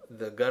from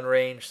the gun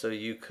range. So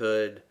you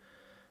could,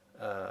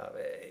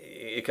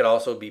 it could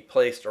also be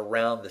placed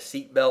around the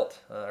seat belt,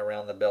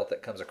 around the belt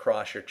that comes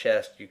across your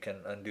chest. You can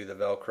undo the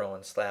Velcro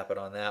and slap it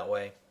on that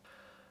way.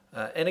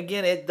 And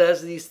again, it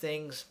does these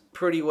things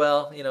pretty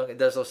well. It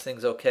does those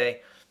things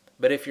okay.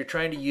 But if you're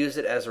trying to use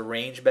it as a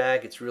range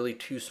bag, it's really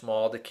too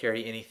small to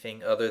carry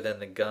anything other than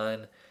the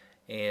gun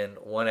and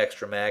one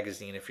extra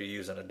magazine if you're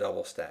using a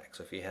double stack.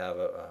 So if you have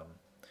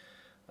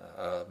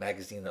a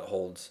magazine that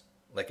holds,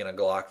 like in a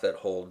Glock, that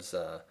holds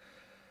the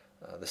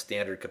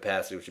standard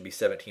capacity, which would be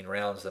 17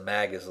 rounds, the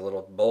mag is a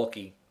little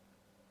bulky,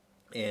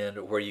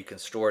 and where you can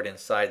store it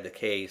inside the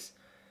case,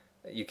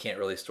 you can't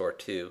really store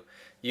two.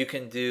 You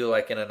can do,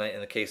 like in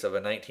the case of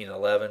a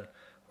 1911,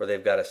 where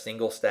they've got a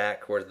single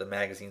stack where the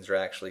magazines are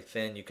actually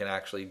thin, you can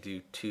actually do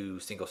two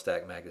single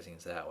stack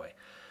magazines that way.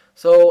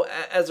 So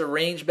as a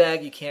range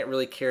bag, you can't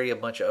really carry a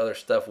bunch of other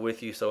stuff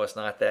with you, so it's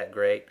not that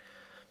great.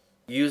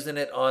 Using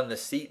it on the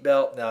seat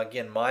belt, now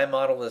again, my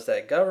model is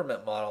that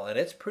government model, and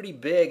it's pretty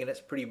big and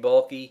it's pretty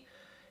bulky.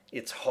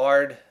 It's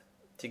hard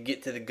to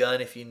get to the gun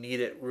if you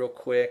need it real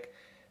quick.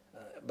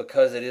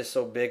 Because it is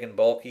so big and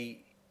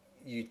bulky,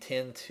 you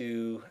tend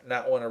to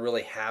not want to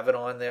really have it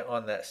on there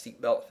on that seat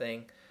belt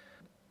thing.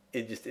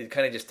 It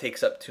kind of just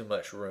takes up too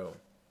much room.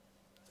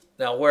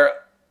 Now,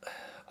 where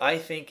I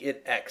think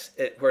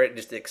where it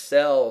just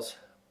excels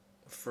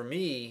for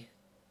me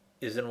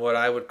is in what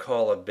I would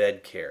call a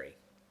bed carry.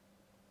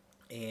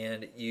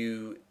 And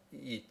you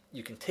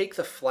can take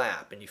the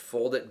flap and you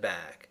fold it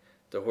back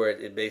to where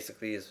it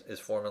basically is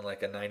forming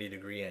like a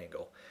 90-degree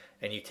angle.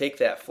 And you take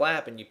that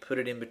flap and you put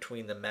it in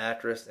between the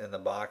mattress and the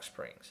box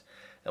springs.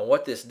 And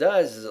what this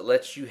does is it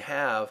lets you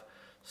have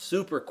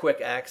super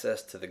quick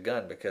access to the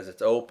gun because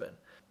it's open.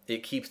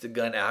 It keeps the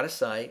gun out of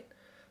sight,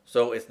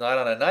 so it's not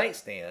on a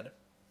nightstand,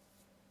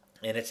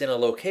 and it's in a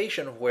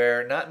location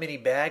where not many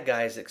bad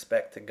guys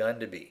expect the gun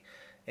to be.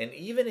 And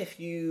even if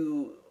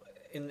you,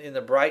 in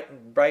the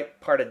bright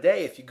part of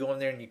day, if you go in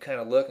there and you kind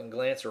of look and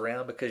glance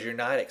around because you're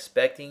not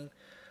expecting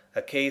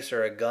a case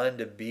or a gun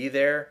to be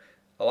there,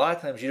 a lot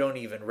of times you don't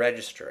even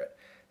register it.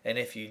 And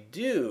if you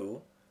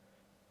do,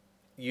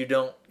 you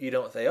don't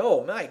say,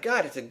 "Oh my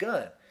God, it's a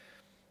gun."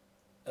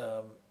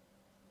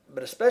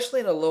 But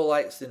especially in a low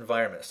light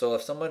environment. So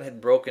if someone had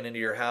broken into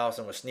your house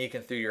and was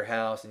sneaking through your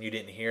house and you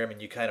didn't hear them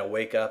and you kind of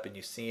wake up and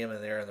you see them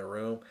and they're in the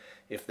room,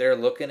 if they're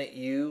looking at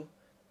you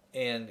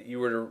and you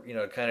were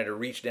to, kind of to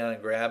reach down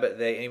and grab it,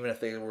 even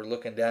if they were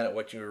looking down at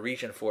what you were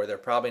reaching for, they're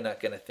probably not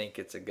going to think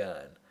it's a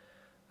gun.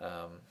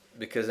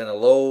 Because in a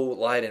low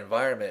light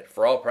environment,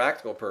 for all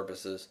practical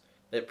purposes,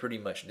 it pretty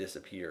much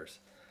disappears.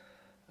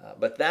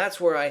 But that's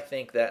where I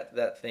think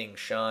that thing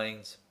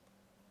shines,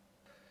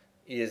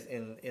 is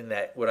in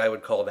that what I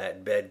would call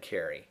that bed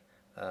carry.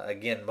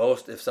 Again,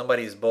 if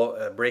somebody's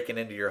breaking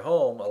into your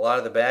home, a lot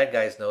of the bad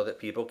guys know that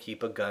people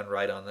keep a gun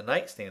right on the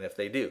nightstand if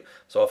they do.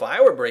 So if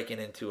I were breaking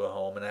into a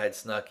home and I had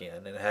snuck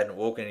in and hadn't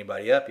woken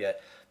anybody up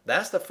yet,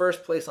 that's the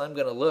first place I'm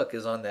going to look,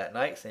 is on that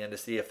nightstand to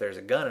see if there's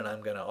a gun, and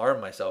I'm going to arm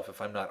myself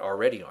if I'm not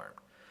already armed.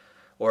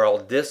 Or I'll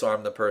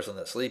disarm the person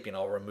that's sleeping.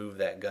 I'll remove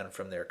that gun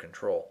from their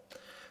control.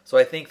 So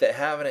I think that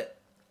having it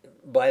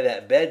by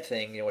that bed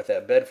thing, with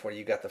that bed for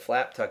you got the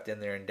flap tucked in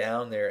there and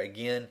down there,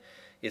 again,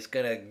 it's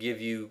going to give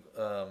you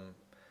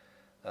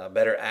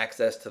better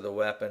access to the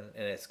weapon,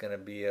 and it's going to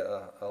be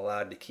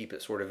allowed to keep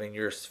it sort of in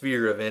your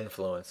sphere of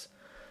influence,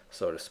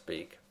 so to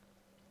speak.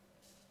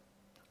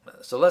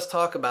 So let's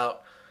talk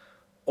about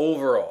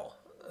overall.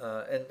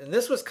 And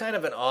this was kind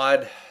of an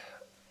odd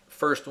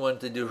first one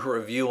to do a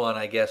review on,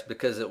 I guess,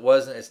 because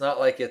it's not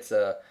like it's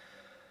a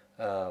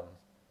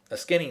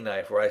skinning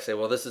knife where I say,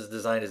 well, this is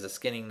designed as a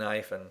skinning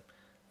knife and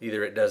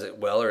either it does it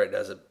well or it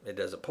does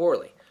it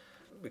poorly,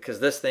 because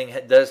this thing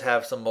does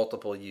have some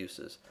multiple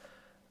uses.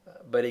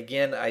 But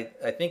again, I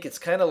think it's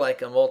kind of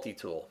like a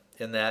multi-tool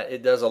in that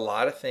it does a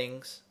lot of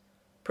things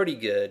pretty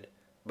good,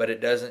 but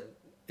it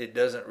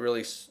doesn't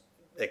really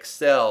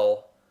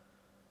excel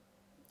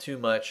too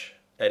much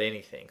at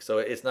anything. So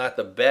it's not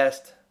the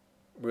best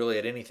really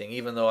at anything,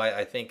 even though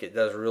I think it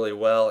does really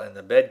well in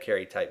the bed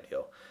carry type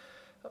deal.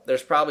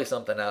 There's probably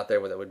something out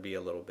there that would be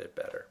a little bit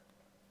better.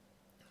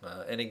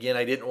 And again,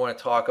 I didn't want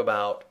to talk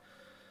about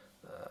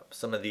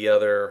some of the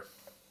other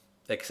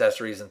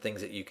accessories and things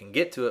that you can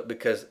get to it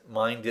because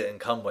mine didn't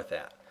come with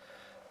that.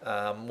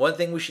 One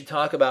thing we should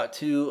talk about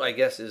too, I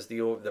guess, is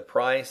the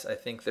price. I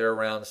think they're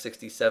around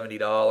 $60,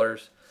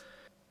 $70.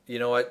 You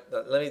know what?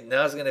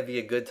 Now's going to be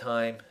a good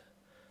time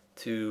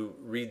to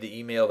read the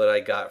email that I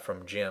got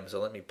from Jim. So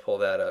let me pull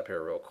that up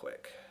here real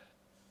quick.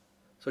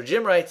 So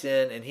Jim writes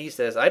in and he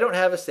says, I don't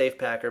have a safe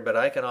packer, but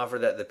I can offer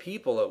that the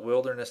people at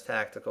Wilderness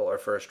Tactical are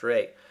first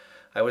rate.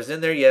 I was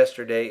in there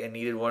yesterday and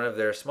needed one of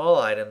their small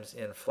items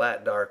in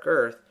flat dark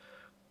earth,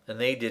 and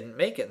they didn't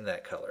make it in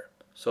that color.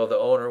 So the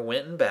owner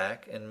went and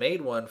back and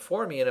made one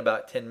for me in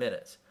about 10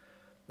 minutes.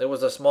 There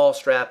was a small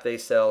strap they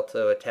sell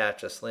to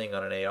attach a sling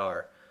on an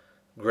AR.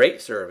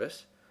 Great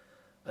service.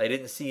 I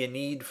didn't see a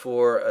need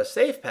for a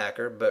safe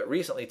packer, but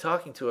recently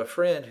talking to a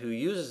friend who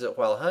uses it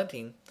while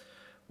hunting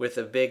with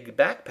a big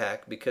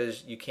backpack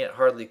because you can't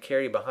hardly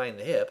carry behind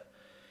the hip,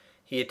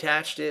 he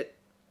attached it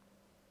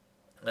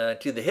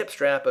to the hip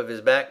strap of his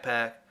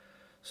backpack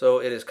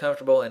so it is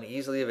comfortable and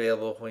easily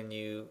available when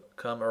you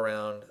come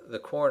around the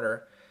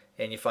corner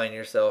and you find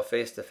yourself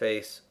face to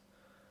face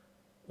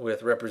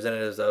with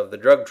representatives of the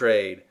drug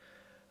trade.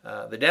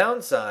 The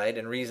downside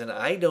and reason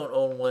I don't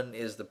own one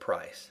is the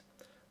price.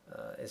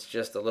 It's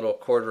just a little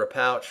quarter a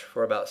pouch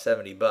for about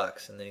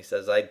 $70, and then he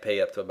says I'd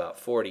pay up to about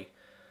 $40.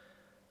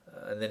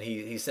 And then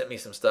he sent me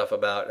some stuff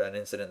about an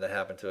incident that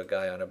happened to a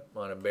guy on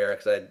a bear,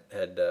 because I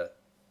had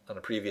on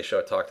a previous show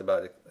I talked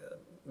about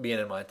being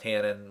in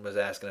Montana and was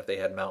asking if they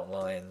had mountain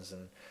lions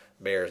and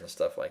bears and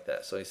stuff like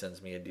that. So he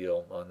sends me a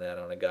deal on that,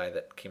 on a guy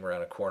that came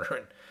around a corner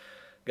and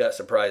got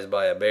surprised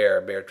by a bear.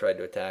 A bear tried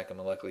to attack him,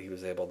 and luckily he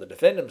was able to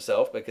defend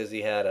himself because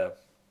he had I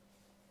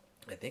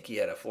think he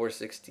had a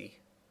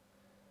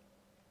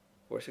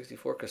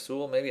 464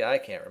 Casull, maybe. I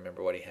can't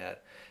remember what he had.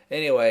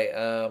 Anyway,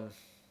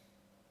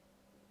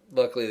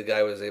 luckily the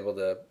guy was able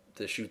to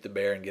shoot the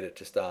bear and get it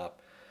to stop.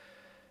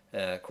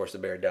 Of course, the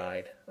bear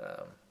died.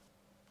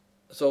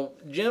 So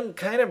Jim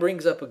kind of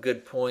brings up a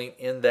good point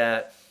in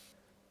that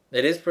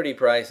it is pretty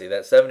pricey.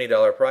 That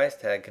 $70 price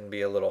tag can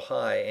be a little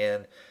high,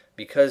 and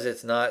because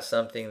it's not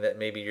something that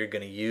maybe you're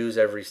going to use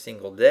every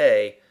single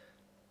day,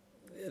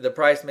 the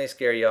price may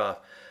scare you off.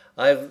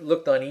 I've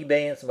looked on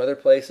eBay and some other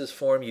places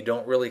for them. You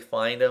don't really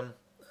find them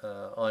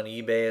on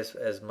eBay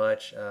as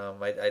much.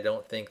 I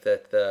don't think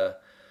that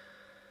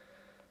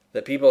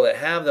the people that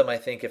have them, I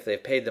think if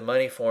they've paid the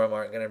money for them,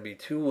 aren't going to be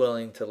too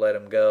willing to let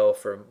them go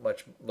for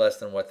much less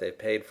than what they've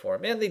paid for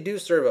them. And they do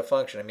serve a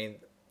function. I mean,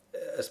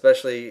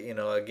 especially,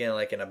 again,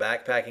 like in a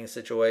backpacking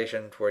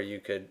situation where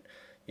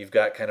you've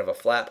got kind of a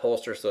flap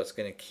holster, so it's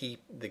going to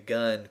keep the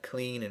gun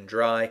clean and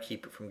dry,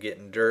 keep it from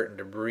getting dirt and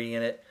debris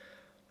in it.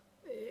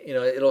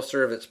 It'll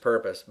serve its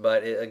purpose,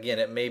 but again,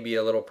 it may be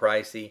a little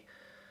pricey.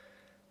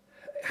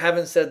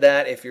 Having said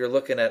that, if you're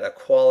looking at a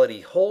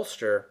quality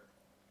holster,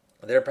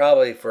 they're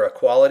probably, for a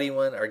quality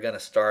one, are going to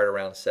start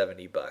around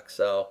 $70.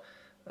 So,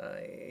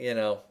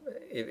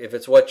 if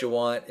it's what you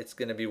want, it's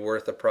going to be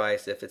worth the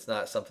price. If it's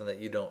not something that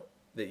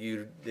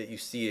you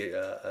see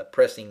a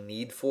pressing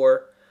need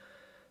for,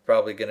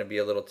 probably going to be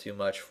a little too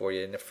much for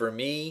you. And for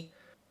me,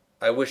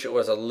 I wish it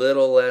was a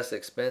little less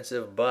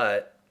expensive,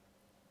 but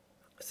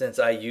since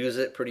I use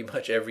it pretty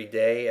much every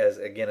day as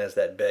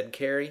that bed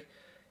carry,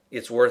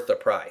 it's worth the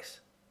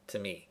price to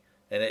me.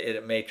 And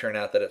it may turn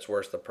out that it's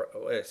worth the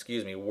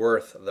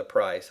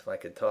price, if I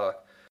could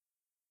talk.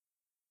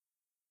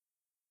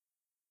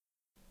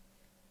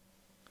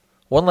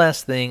 One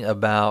last thing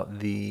about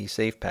the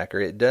Safe Packer,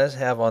 it does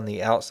have on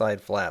the outside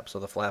flap, so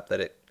the flap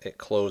that it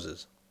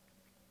closes.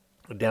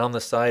 Down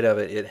the side of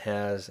it, it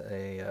has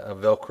a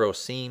Velcro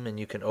seam, and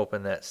you can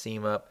open that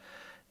seam up,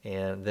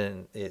 and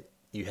then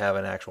you have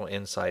an actual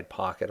inside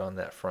pocket on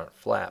that front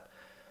flap.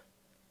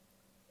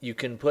 You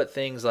can put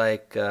things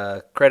like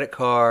a credit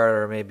card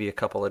or maybe a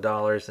couple of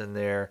dollars in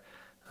there.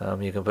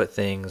 You can put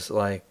things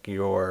like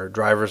your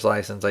driver's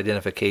license,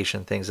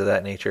 identification, things of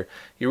that nature.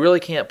 You really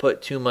can't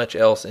put too much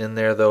else in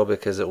there, though,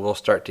 because it will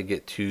start to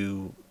get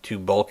too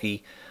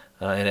bulky,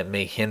 and it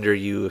may hinder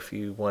you if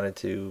you wanted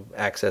to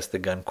access the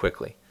gun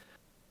quickly.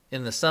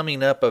 In the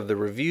summing up of the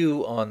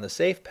review on the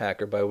Safe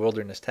Packer by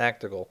Wilderness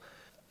Tactical,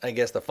 I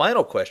guess the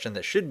final question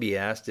that should be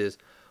asked is,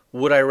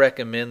 would I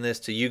recommend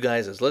this to you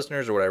guys as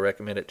listeners, or would I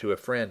recommend it to a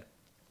friend?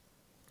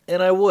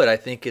 And I would. I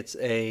think it's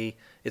a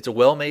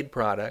well-made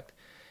product.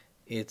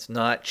 It's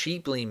not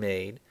cheaply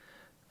made.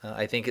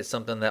 I think it's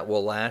something that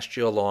will last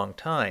you a long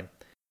time.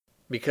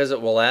 Because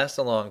it will last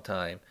a long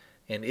time,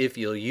 and if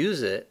you'll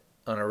use it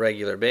on a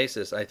regular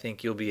basis, I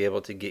think you'll be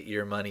able to get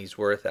your money's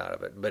worth out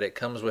of it. But it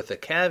comes with a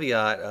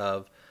caveat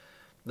of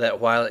that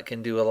while it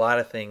can do a lot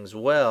of things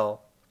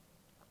well,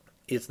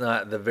 it's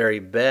not the very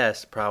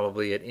best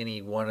probably at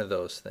any one of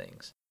those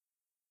things.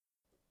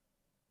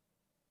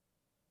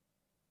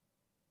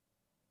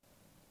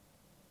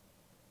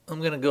 I'm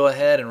going to go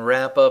ahead and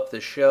wrap up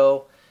the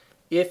show.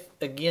 If,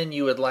 again,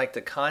 you would like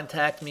to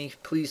contact me,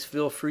 please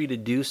feel free to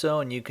do so,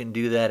 and you can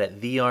do that at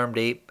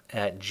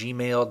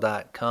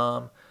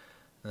thearmedape@gmail.com.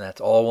 And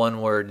that's all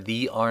one word,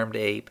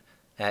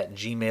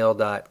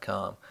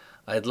 thearmedape@gmail.com.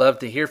 I'd love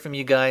to hear from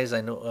you guys.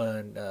 I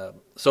know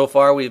so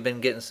far we've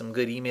been getting some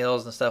good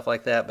emails and stuff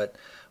like that, but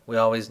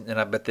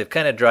but they've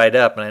kind of dried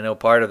up, and I know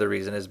part of the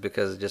reason is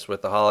because just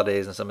with the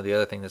holidays and some of the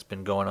other thing that's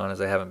been going on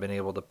is I haven't been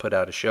able to put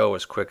out a show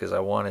as quick as I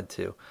wanted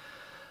to.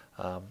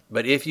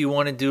 But if you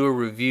want to do a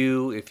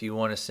review, if you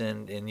want to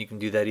send, and you can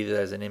do that either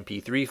as an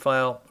MP3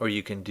 file or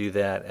you can do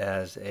that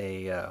as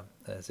a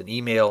as an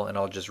email, and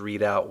I'll just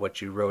read out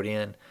what you wrote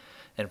in.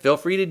 And feel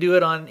free to do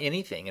it on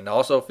anything, and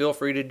also feel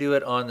free to do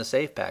it on the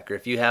Safe Packer.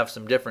 If you have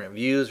some different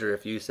views, or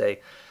if you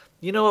say,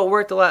 you know, it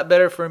worked a lot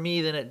better for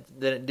me than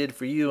it did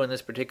for you in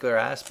this particular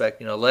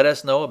aspect, let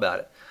us know about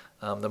it.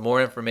 The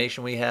more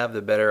information we have,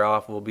 the better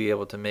off we'll be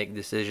able to make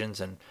decisions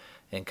and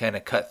kind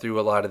of cut through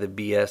a lot of the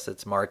BS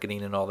that's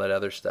marketing and all that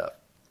other stuff.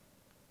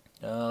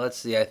 Let's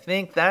see. I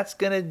think that's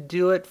going to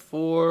do it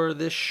for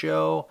this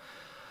show.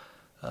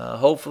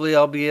 Hopefully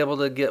I'll be able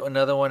to get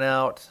another one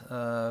out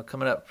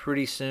coming up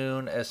pretty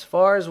soon. As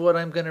far as what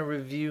I'm going to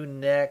review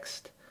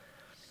next,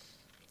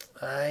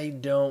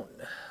 I'm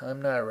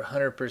not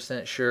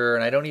 100% sure,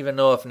 and I don't even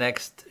know if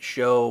next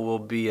show will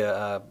be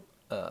a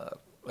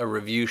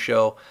review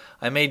show.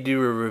 I may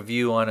do a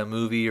review on a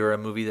movie or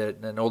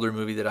an older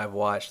movie that I've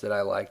watched that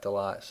I liked a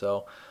lot.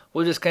 So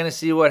we'll just kind of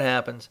see what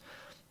happens.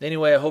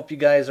 Anyway, I hope you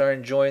guys are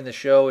enjoying the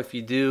show. If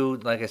you do,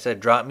 like I said,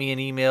 drop me an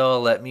email.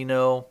 Let me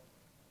know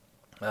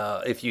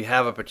if you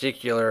have a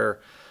particular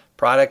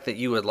product that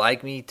you would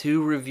like me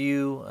to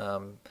review.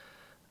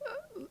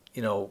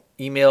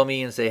 Email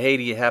me and say, hey,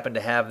 do you happen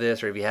to have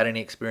this? Or have you had any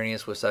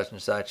experience with such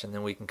and such? And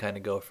then we can kind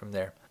of go from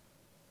there.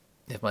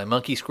 If my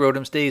monkey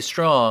scrotum stays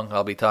strong,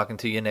 I'll be talking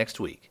to you next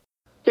week.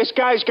 This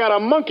guy's got a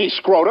monkey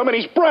scrotum and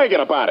he's bragging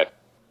about it.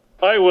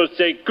 I will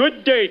say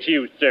good day to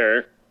you,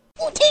 sir.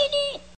 Utini!